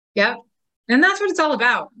 Yep. And that's what it's all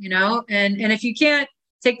about, you know? And if you can't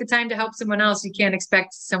take the time to help someone else, you can't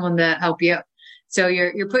expect someone to help you. So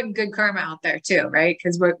you're putting good karma out there too, right?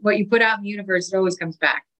 Because what you put out in the universe, it always comes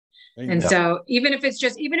back. And so even if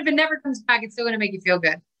it never comes back, it's still going to make you feel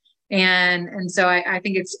good. And so I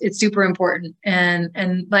think it's super important.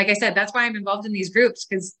 And like I said, that's why I'm involved in these groups,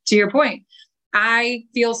 because to your point, I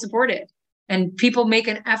feel supported, and people make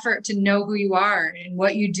an effort to know who you are and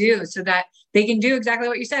what you do so that they can do exactly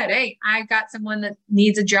what you said. Hey, I've got someone that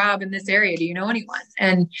needs a job in this area. Do you know anyone?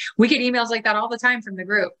 And we get emails like that all the time from the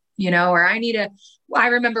group, you know, or I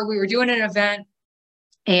remember we were doing an event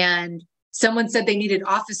and someone said they needed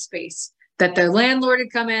office space, that their landlord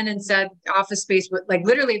had come in and said office space, like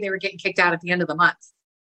literally they were getting kicked out at the end of the month.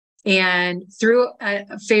 And through a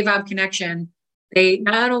FAVOB connection, they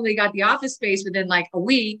not only got the office space within like a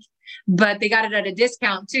week, but they got it at a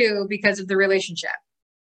discount too because of the relationship,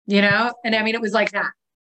 you know? And I mean, it was like that.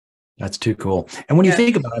 That's too cool. And when you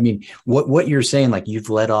think about it, I mean, what you're saying, like you've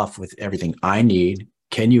led off with everything I need.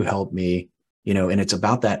 Can you help me? You know, and it's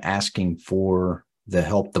about that asking for the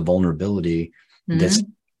help, the vulnerability that's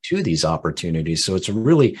to these opportunities. So it's a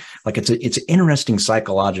really like, it's an interesting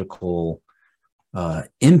psychological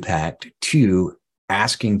impact to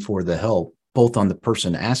asking for the help, both on the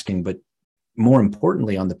person asking, but more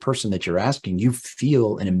importantly, on the person that you're asking. You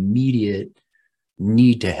feel an immediate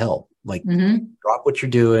need to help, like drop what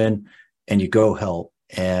you're doing and you go help.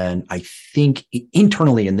 And I think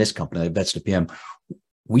internally in this company, Vets to PM,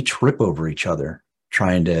 we trip over each other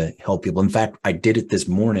trying to help people. In fact, I did it this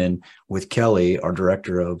morning with Kelly, our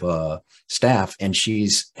director of staff, and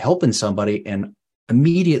she's helping somebody, and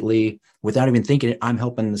immediately, without even thinking it, I'm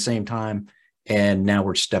helping at the same time. And now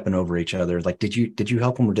we're stepping over each other. Like, did you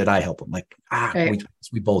help him or did I help him? Like,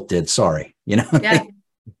 we both did. Sorry. You know,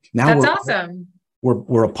 now that's awesome.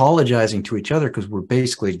 We're apologizing to each other because we're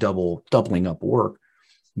basically doubling up work.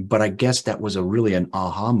 But I guess that was really an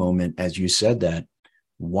aha moment as you said that.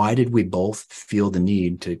 Why did we both feel the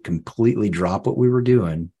need to completely drop what we were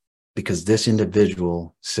doing? Because this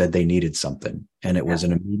individual said they needed something, and it was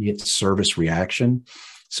an immediate service reaction.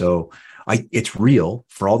 So it's real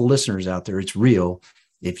for all the listeners out there. It's real.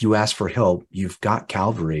 If you ask for help, you've got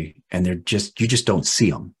Calvary, and you just don't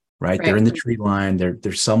see them, right? They're in the tree line.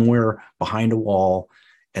 They're somewhere behind a wall,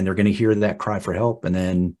 and they're going to hear that cry for help. And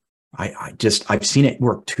then I've seen it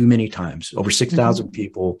work too many times. Over 6,000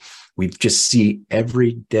 people. We just see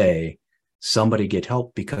every day somebody get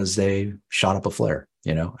help because they shot up a flare.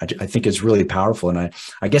 You know, I think it's really powerful. And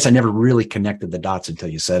I guess I never really connected the dots until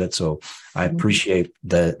you said it. So I appreciate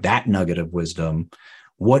that nugget of wisdom.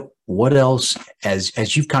 What else,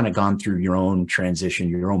 as you've kind of gone through your own transition,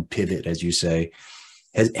 your own pivot, as you say,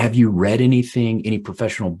 have you read anything, any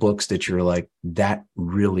professional books that you're like, that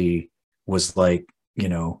really was like, you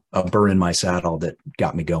know, a burr in my saddle that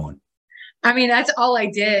got me going? I mean, that's all I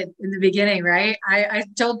did in the beginning, right? I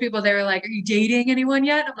told people, they were like, are you dating anyone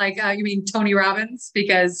yet? I'm like, you mean Tony Robbins?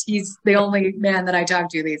 Because he's the only man that I talk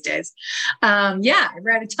to these days. I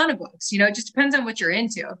read a ton of books. You know, it just depends on what you're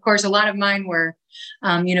into. Of course, a lot of mine were,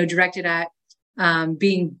 directed at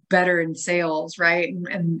being better in sales, right?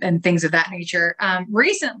 And things of that nature.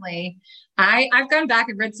 Recently, I've gone back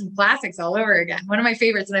and read some classics all over again. One of my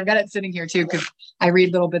favorites, and I've got it sitting here too, because I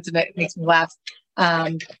read little bits of it. It makes me laugh.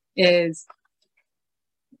 Is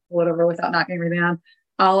whatever, without knocking everything down.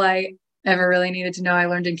 All I ever really needed to know, I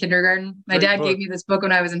learned in kindergarten. My dad gave me this book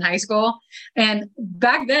when I was in high school. And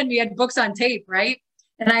back then we had books on tape, right?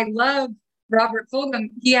 And I loved Robert Fulghum.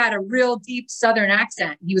 He had a real deep Southern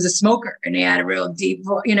accent. He was a smoker and he had a real deep,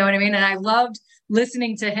 you know what I mean? And I loved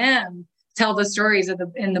listening to him tell the stories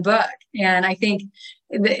in the book. And I think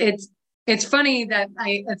it's funny that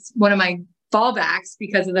it's one of my fallbacks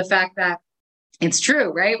because of the fact that it's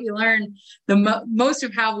true, right? We learn most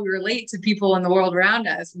of how we relate to people in the world around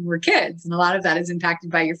us when we're kids. And a lot of that is impacted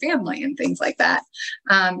by your family and things like that.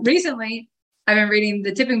 Recently, I've been reading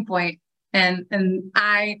The Tipping Point, and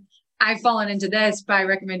I've fallen into this by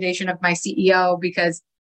recommendation of my CEO, because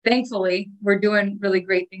thankfully we're doing really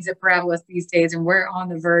great things at Parabolas these days, and we're on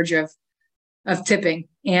the verge of tipping.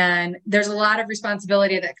 And there's a lot of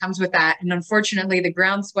responsibility that comes with that. And unfortunately, the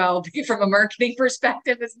groundswell from a marketing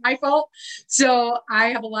perspective is my fault. So I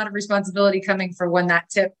have a lot of responsibility coming for when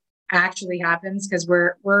that tip actually happens, because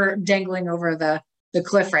we're dangling over the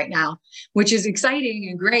cliff right now, which is exciting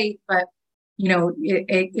and great, but you know,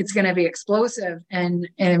 it's going to be explosive and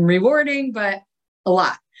rewarding, but a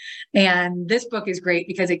lot. And this book is great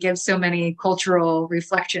because it gives so many cultural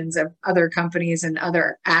reflections of other companies and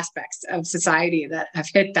other aspects of society that have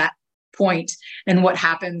hit that point, and what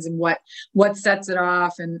happens and what sets it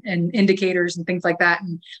off, and indicators and things like that.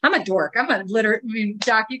 And I'm a dork.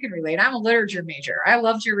 Doc, you can relate. I'm a literature major. I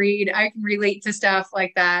love to read. I can relate to stuff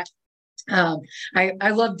like that.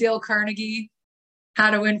 I love Dale Carnegie, How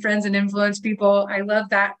to Win Friends and Influence People. I love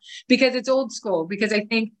that because it's old school, because I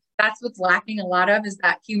think that's what's lacking a lot of, is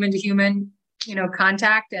that human to human, you know,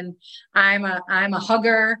 contact. And I'm a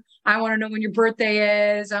hugger. I want to know when your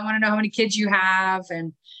birthday is. I want to know how many kids you have.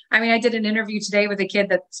 And I mean, I did an interview today with a kid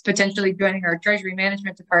that's potentially joining our treasury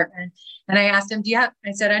management department. And I asked him,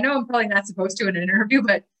 I said, I know I'm probably not supposed to in an interview,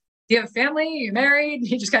 but do you have a family? Are you married?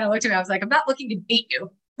 He just kind of looked at me. I was like, I'm not looking to date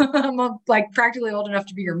you. I'm like practically old enough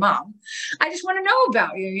to be your mom. I just want to know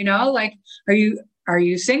about you, you know, like, are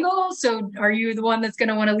you single? So are you the one that's going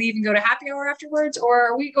to want to leave and go to happy hour afterwards? Or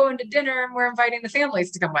are we going to dinner and we're inviting the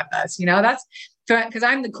families to come with us? You know, that's because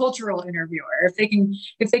I'm the cultural interviewer. If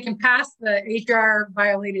they can pass the HR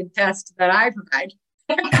violated test that I provide,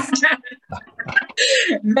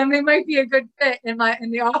 then they might be a good fit in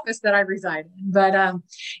the office that I reside in. But,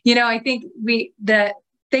 you know, I think the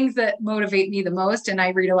things that motivate me the most, and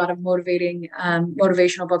I read a lot of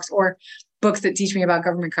motivational books or books that teach me about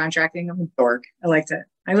government contracting. I'm a dork. I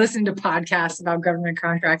listen to podcasts about government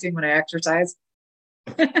contracting when I exercise.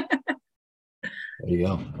 There you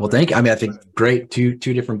go. Well, thank you. I mean, I think great. Two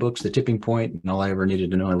different books, The Tipping Point and All I Ever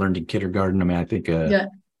Needed to Know I Learned in Kindergarten. I mean, I think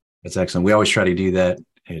that's excellent. We always try to do that.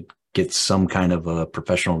 It gets some kind of a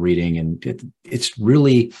professional reading, and it's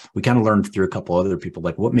really, we kind of learned through a couple other people,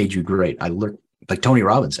 like, what made you great? I learned, like Tony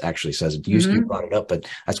Robbins actually says it. You brought it up, but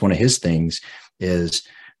that's one of his things is,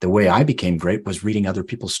 the way I became great was reading other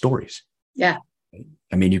people's stories. Yeah.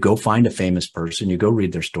 I mean, you go find a famous person, you go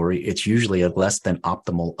read their story. It's usually a less than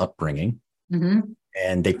optimal upbringing. And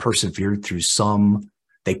they persevered through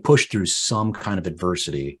they pushed through some kind of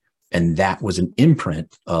adversity. And that was an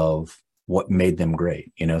imprint of what made them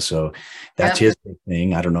great, you know? So that's his big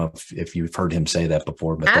thing. I don't know if you've heard him say that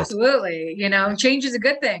before, but absolutely. You know, change is a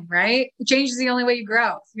good thing, right? Change is the only way you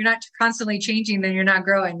grow. If you're not constantly changing, then you're not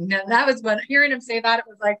growing. You know, that was when hearing him say that, it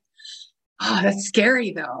was like, oh, that's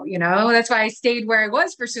scary though. You know, that's why I stayed where I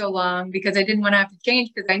was for so long, because I didn't want to have to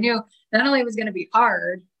change, because I knew not only it was going to be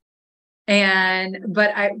hard,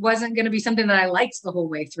 but I wasn't going to be something that I liked the whole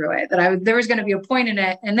way through it, there was going to be a point in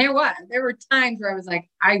it. And there were times where I was like,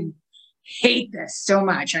 I hate this so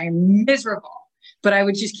much. I'm miserable, but I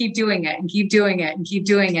would just keep doing it and keep doing it and keep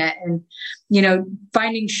doing it. And, you know,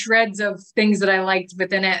 finding shreds of things that I liked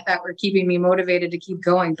within it that were keeping me motivated to keep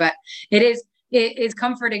going. But it is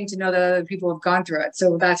comforting to know that other people have gone through it.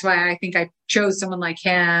 So that's why I think I chose someone like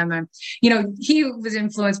him. And, you know, he was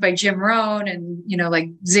influenced by Jim Rohn and, you know, like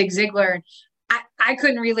Zig Ziglar. I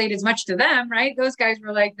couldn't relate as much to them, right? Those guys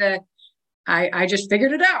were like I just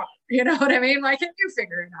figured it out. You know what I mean? Why can't you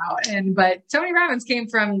figure it out? But Tony Robbins came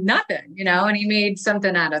from nothing, you know, and he made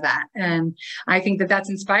something out of that. And I think that that's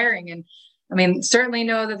inspiring. And I mean, certainly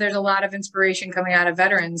know that there's a lot of inspiration coming out of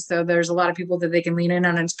veterans. So there's a lot of people that they can lean in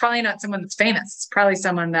on. And it's probably not someone that's famous. It's probably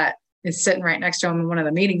someone that is sitting right next to them in one of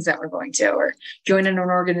the meetings that we're going to, or joining an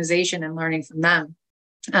organization and learning from them.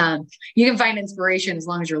 You can find inspiration as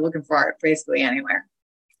long as you're looking for it, basically anywhere.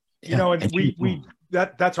 You know, and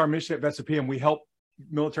that's our mission at VETSA PM. We help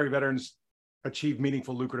military veterans achieve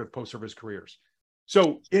meaningful, lucrative post-service careers.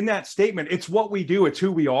 So in that statement, it's what we do, it's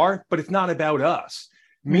who we are, but it's not about us.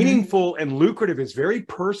 Meaningful and lucrative is very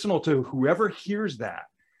personal to whoever hears that.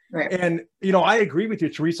 Right. And, you know, I agree with you,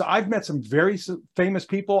 Teresa. I've met some very famous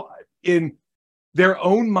people in their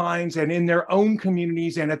own minds and in their own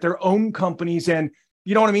communities and at their own companies. And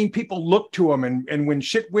you know what I mean? People look to them, and when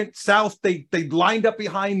shit went south, they lined up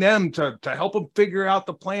behind them to help them figure out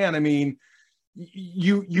the plan. I mean,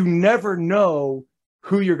 you never know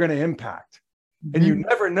who you're going to impact. and you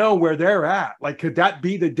never know where they're at. Like, could that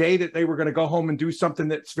be the day that they were going to go home and do something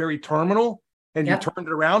that's very terminal, and you turned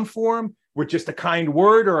it around for them with just a kind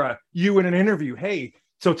word or you in an interview? Hey,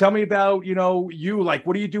 so tell me about, you, like,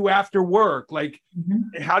 what do you do after work? Like,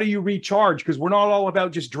 how do you recharge? Because we're not all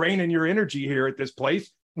about just draining your energy here at this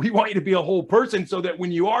place. We want you to be a whole person so that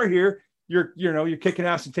when you are here, you're kicking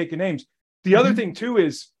ass and taking names. The other thing too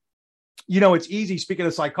is, it's easy, speaking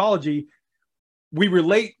of psychology, we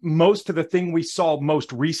relate most to the thing we saw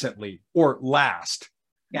most recently or last.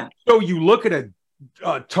 Yeah. So you look at a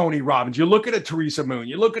Tony Robbins, you look at a Teresa Moon,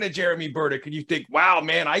 you look at a Jeremy Burdick, and you think, wow,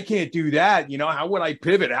 man, I can't do that. How would I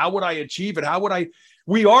pivot? How would I achieve it?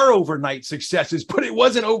 We are overnight successes, but it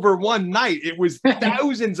wasn't over one night. It was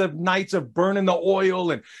thousands of nights of burning the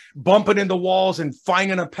oil and bumping into walls and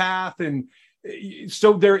finding a path. And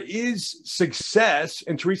so there is success.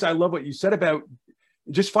 And Teresa, I love what you said about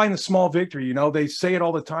just find the small victory. They say it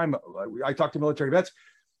all the time. I talk to military vets.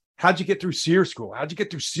 How'd you get through SEER school? How'd you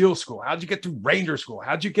get through SEAL school? How'd you get through Ranger school?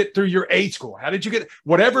 How'd you get through your A school? How did you get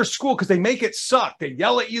whatever school? Because they make it suck. They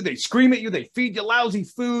yell at you. They scream at you. They feed you lousy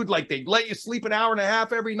food. Like, they let you sleep an hour and a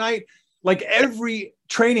half every night. Like, every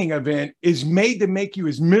training event is made to make you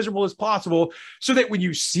as miserable as possible so that when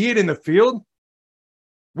you see it in the field,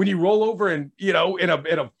 when you roll over and, in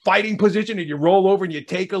a fighting position, and you roll over and you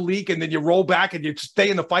take a leak and then you roll back and you stay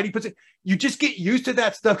in the fighting position, you just get used to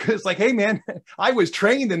that stuff. Cause it's like, hey man, I was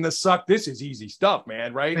trained in the suck. This is easy stuff,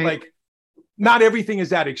 man. Right? Like, not everything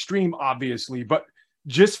is that extreme, obviously, but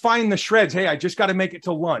just find the shreds. Hey, I just got to make it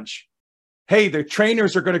to lunch. Hey, the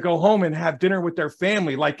trainers are going to go home and have dinner with their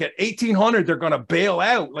family. Like, at 1800, they're going to bail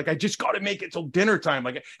out. Like, I just got to make it till dinner time.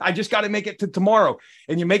 Like, I just got to make it to tomorrow.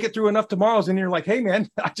 And you make it through enough tomorrows and you're like, hey man,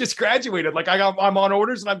 I just graduated. Like, I'm on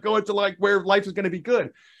orders and I'm going to, like, where life is going to be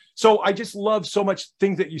good. So I just love so much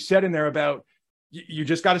things that you said in there about you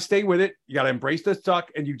just got to stay with it. You got to embrace the suck,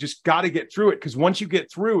 and you just got to get through it. Because once you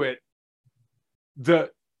get through it, the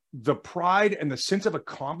pride and the sense of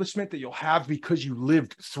accomplishment that you'll have because you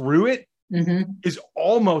lived through it is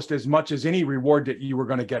almost as much as any reward that you were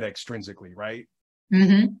going to get extrinsically, right?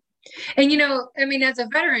 And, as a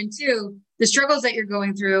veteran too, the struggles that you're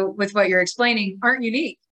going through with what you're explaining aren't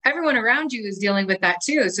unique. Everyone around you is dealing with that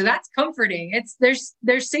too. So that's comforting. There's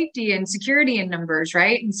safety and security in numbers,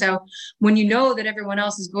 right? And so when you know that everyone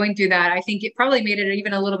else is going through that, I think it probably made it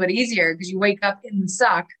even a little bit easier, because you wake up in the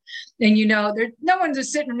suck and there's no one's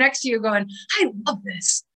just sitting next to you going, I love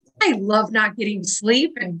this. I love not getting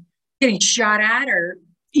sleep and getting shot at or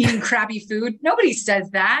eating crappy food. Nobody says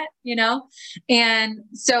that, And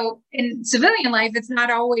so in civilian life, it's not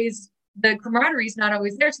always, the camaraderie is not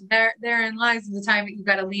always there. So therein lies the time that you've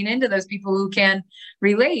got to lean into those people who can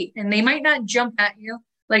relate. And they might not jump at you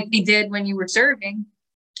like they did when you were serving,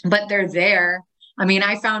 but they're there.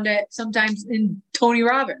 I found it sometimes in Tony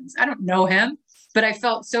Robbins. I don't know him, but I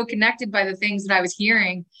felt so connected by the things that I was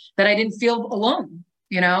hearing that I didn't feel alone.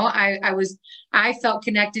 I felt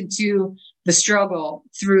connected to the struggle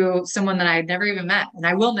through someone that I had never even met, and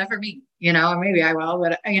I will never meet, or maybe I will,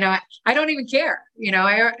 but I don't even care.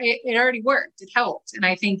 It already worked. It helped. And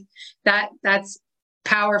I think that's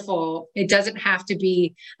powerful. It doesn't have to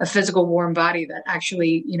be a physical warm body that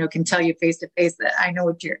actually, can tell you face to face that I know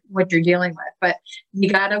what you're dealing with, but you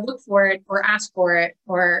got to look for it or ask for it,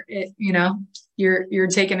 or you're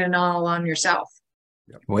taking it all on yourself.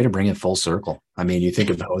 Way to bring it full circle. You think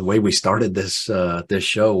about the way we started this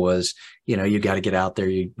show was, you got to get out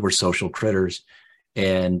there. We're social critters.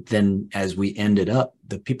 And then as we ended up,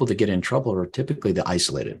 the people that get in trouble are typically the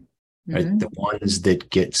isolated, right? The ones that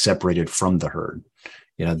get separated from the herd.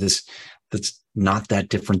 That's not that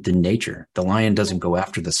different than nature. The lion doesn't go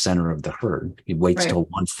after the center of the herd. He waits till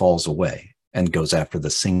one falls away and goes after the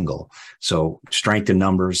single. So strength in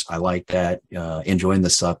numbers. I like that. Enjoying the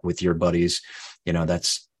suck with your buddies.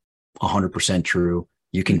 That's 100% true.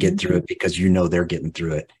 You can get through it because they're getting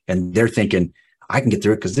through it, and they're thinking, I can get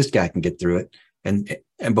through it because this guy can get through it. And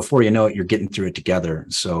before you know it, you're getting through it together.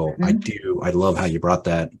 So I love how you brought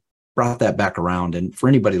that back around. And for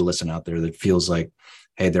anybody listening out there that feels like,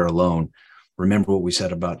 hey, they're alone, remember what we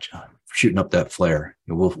said about shooting up that flare.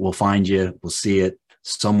 We'll find you. We'll see it.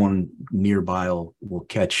 Someone nearby will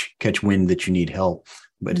catch wind that you need help,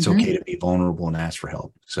 but it's okay to be vulnerable and ask for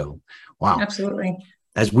help. So, wow. Absolutely.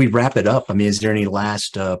 As we wrap it up, is there any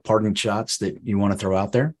last parting shots that you want to throw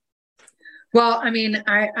out there? Well,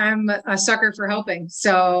 I'm a sucker for helping.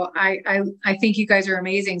 So I think you guys are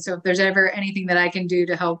amazing. So if there's ever anything that I can do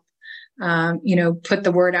to help, put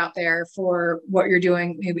the word out there for what you're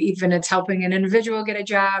doing, maybe even it's helping an individual get a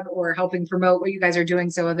job or helping promote what you guys are doing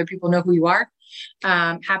so other people know who you are,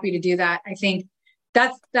 happy to do that. I think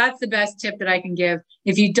That's the best tip that I can give.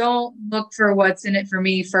 If you don't look for what's in it for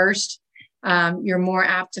me first, you're more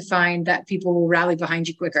apt to find that people will rally behind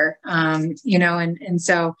you quicker. And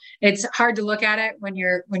so it's hard to look at it when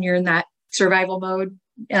you're in that survival mode,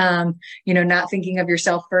 not thinking of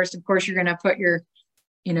yourself first. Of course, you're going to put your,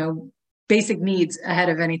 basic needs ahead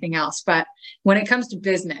of anything else. But when it comes to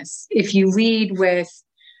business, if you lead with,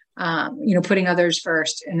 putting others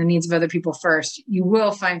first and the needs of other people first, you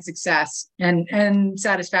will find success and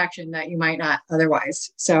satisfaction that you might not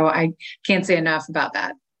otherwise. So I can't say enough about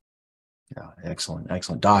that. Yeah,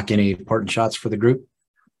 excellent. Doc, any parting shots for the group?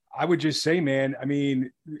 I would just say, man, I mean,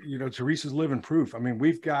 Teresa's living proof. I mean,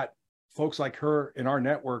 we've got folks like her in our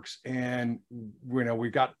networks, and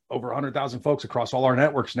we've got over 100,000 folks across all our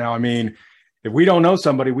networks now. I mean, if we don't know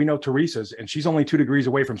somebody, we know Teresa's, and she's only 2 degrees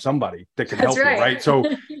away from somebody that can help you, right? So,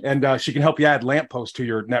 and she can help you add lampposts to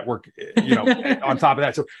your network, on top of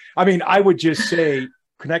that. So, I mean, I would just say,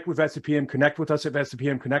 connect with Vets to PM, connect with us at Vets to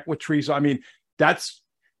PM, connect with Teresa. I mean, that's,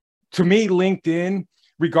 to me, LinkedIn,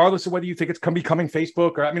 regardless of whether you think it's becoming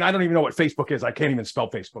Facebook, or, I mean, I don't even know what Facebook is. I can't even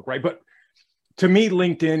spell Facebook, right? But to me,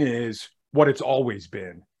 LinkedIn is what it's always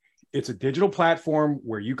been. It's a digital platform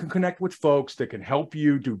where you can connect with folks that can help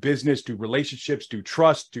you do business, do relationships, do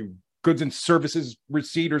trust, do goods and services,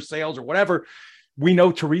 receipt or sales or whatever. We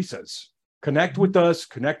know Teresa's. Connect with us,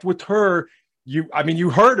 connect with her. You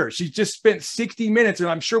heard her. She just spent 60 minutes, and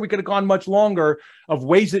I'm sure we could have gone much longer, of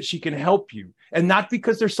ways that she can help you. And not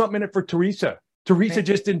because there's something in it for Teresa. Teresa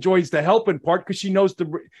just enjoys the helping part because she knows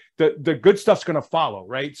the good stuff's going to follow,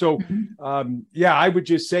 right? So, I would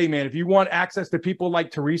just say, man, if you want access to people like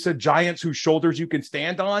Teresa, giants whose shoulders you can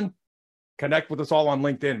stand on, connect with us all on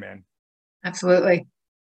LinkedIn, man. Absolutely.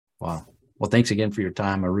 Wow. Well, thanks again for your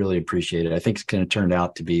time. I really appreciate it. I think it's going to turn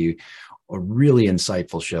out to be a really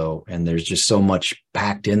insightful show, and there's just so much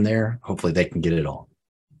packed in there. Hopefully they can get it all.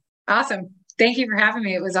 Awesome. Thank you for having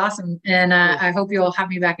me. It was awesome. And I hope you'll have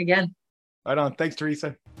me back again. Right on. Thanks,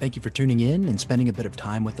 Teresa. Thank you for tuning in and spending a bit of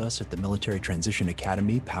time with us at the Military Transition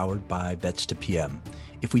Academy, powered by Vets to PM.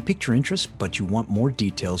 If we piqued your interest, but you want more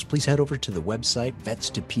details, please head over to the website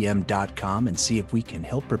vetstopm.com and see if we can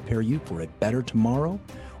help prepare you for a better tomorrow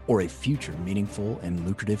or a future meaningful and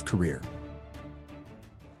lucrative career.